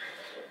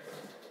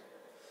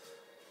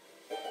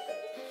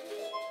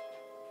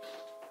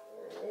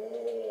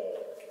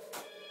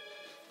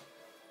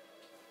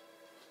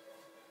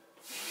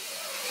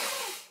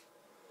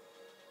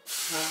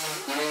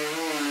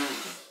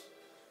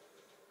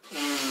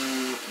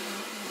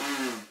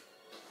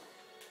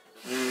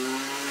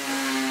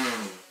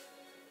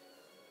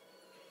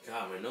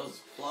 God, my nose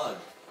is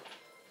plugged.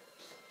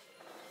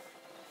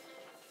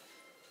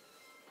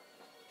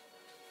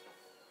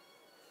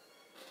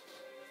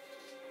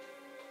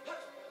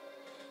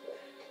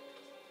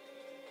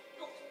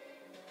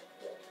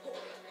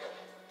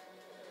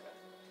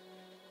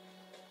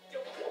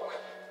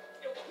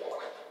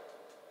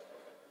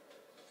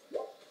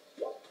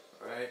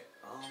 Alright,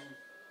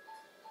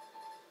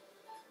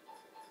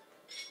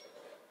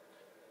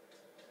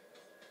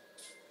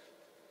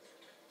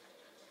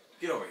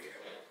 get over here.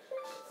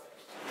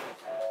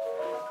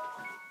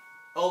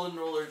 Golden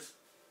rollers.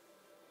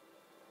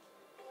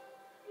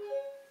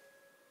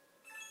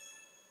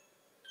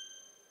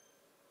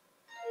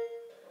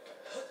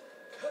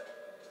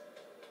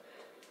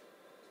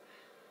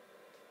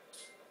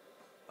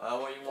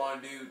 What you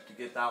want to do to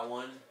get that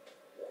one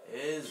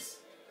is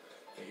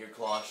get your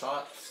claw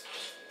shots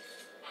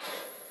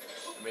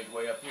and make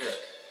your way up here.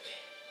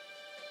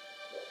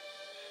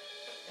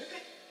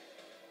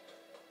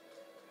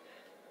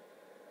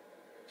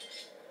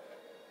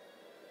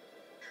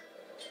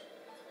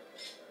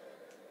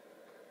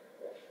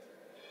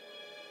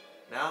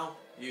 Now,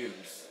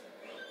 use.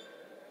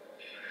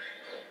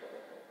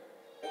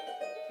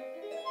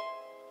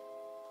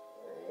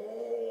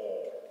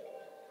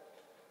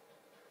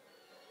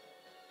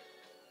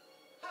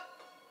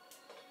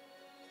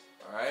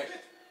 Alright.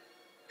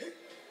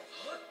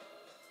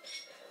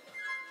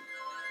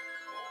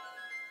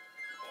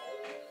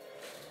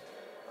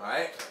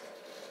 Alright.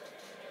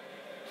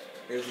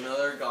 Here's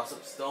another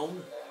gossip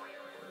stone,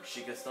 or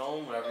Sheikah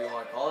stone, whatever you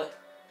want to call it.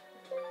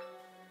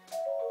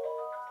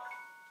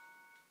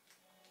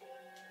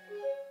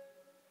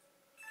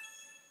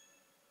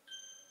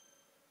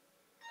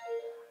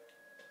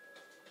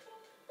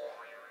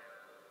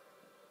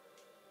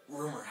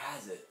 Rumor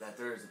has it that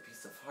there is a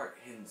piece of heart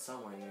hidden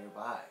somewhere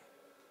nearby.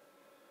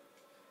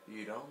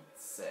 You don't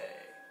say.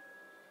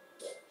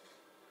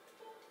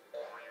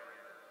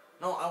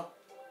 No,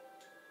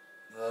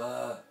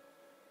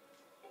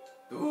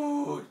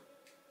 dude.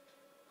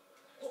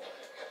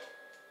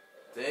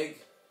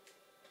 Dig.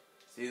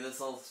 See this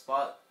little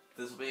spot?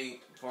 This will be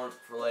important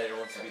for later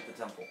once you beat the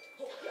temple.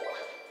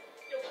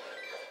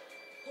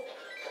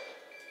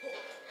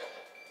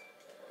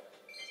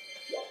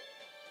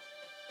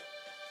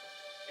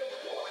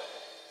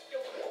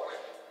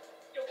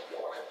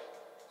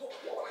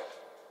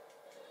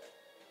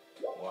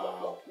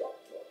 Wow.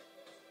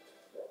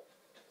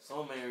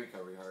 So many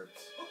recovery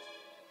hearts.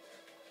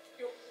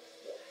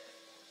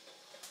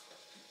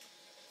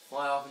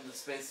 Fly off into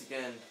space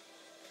again.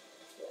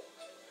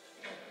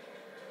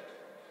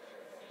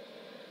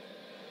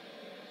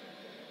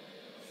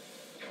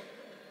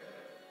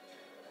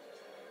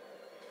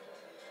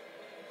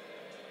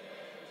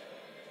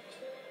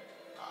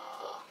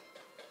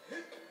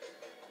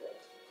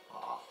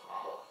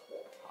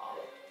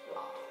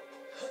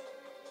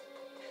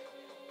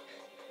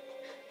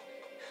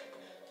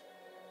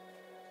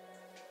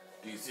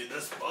 Do you see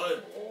this,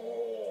 bud?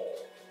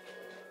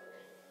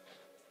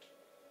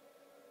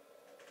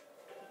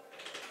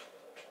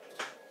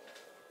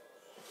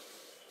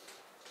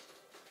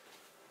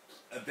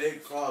 A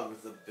big frog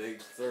with a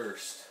big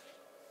thirst.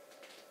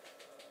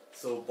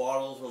 So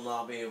bottles will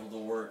not be able to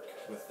work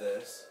with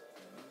this.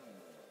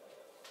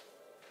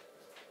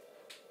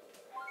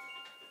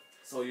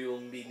 So you will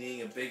be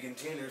needing a big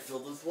container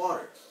filled with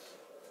water.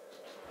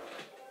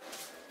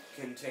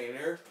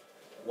 Container,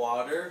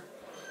 water.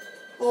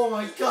 Oh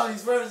my god,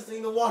 he's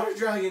harvesting the water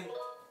dragon!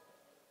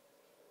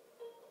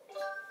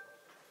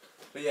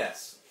 But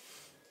yes.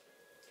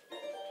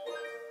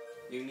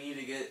 You need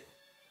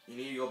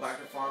to go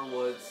back to Farm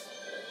Woods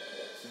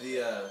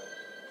to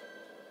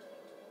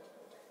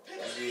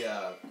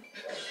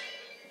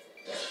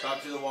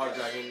talk to the water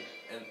dragon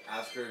and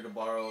ask her to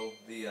borrow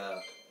the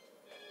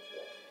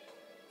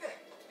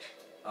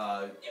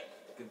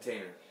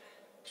container.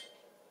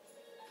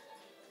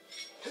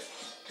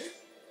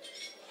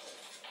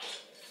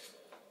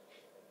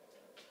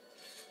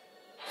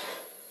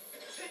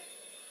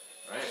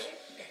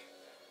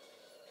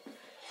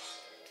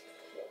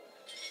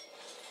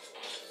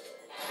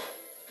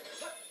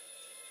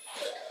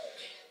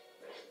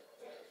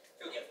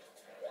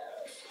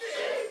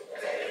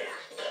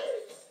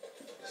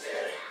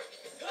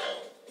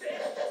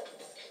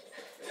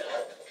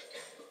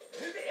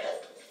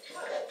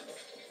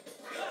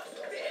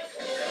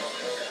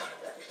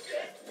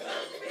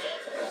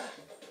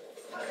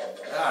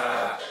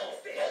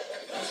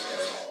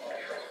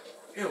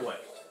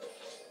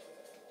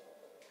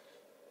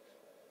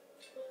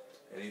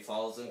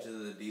 falls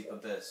into the deep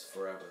abyss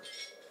forever.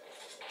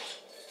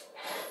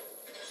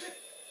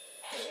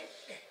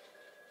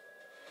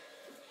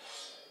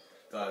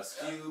 Got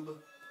a cube.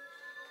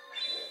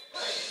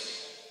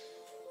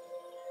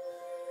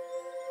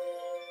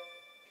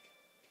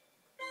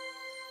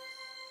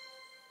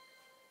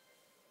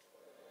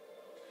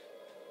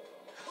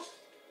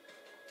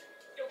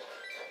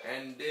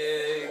 And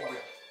dig.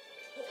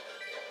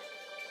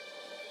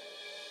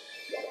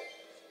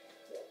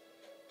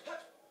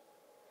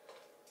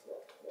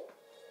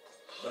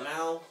 But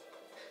now,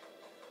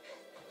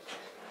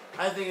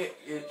 I think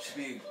it should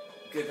be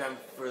a good time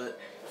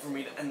for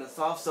me to end this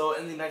off. So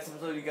in the next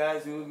episode, you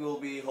guys, we will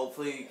be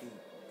hopefully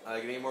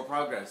getting more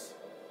progress.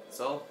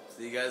 So,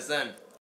 see you guys then.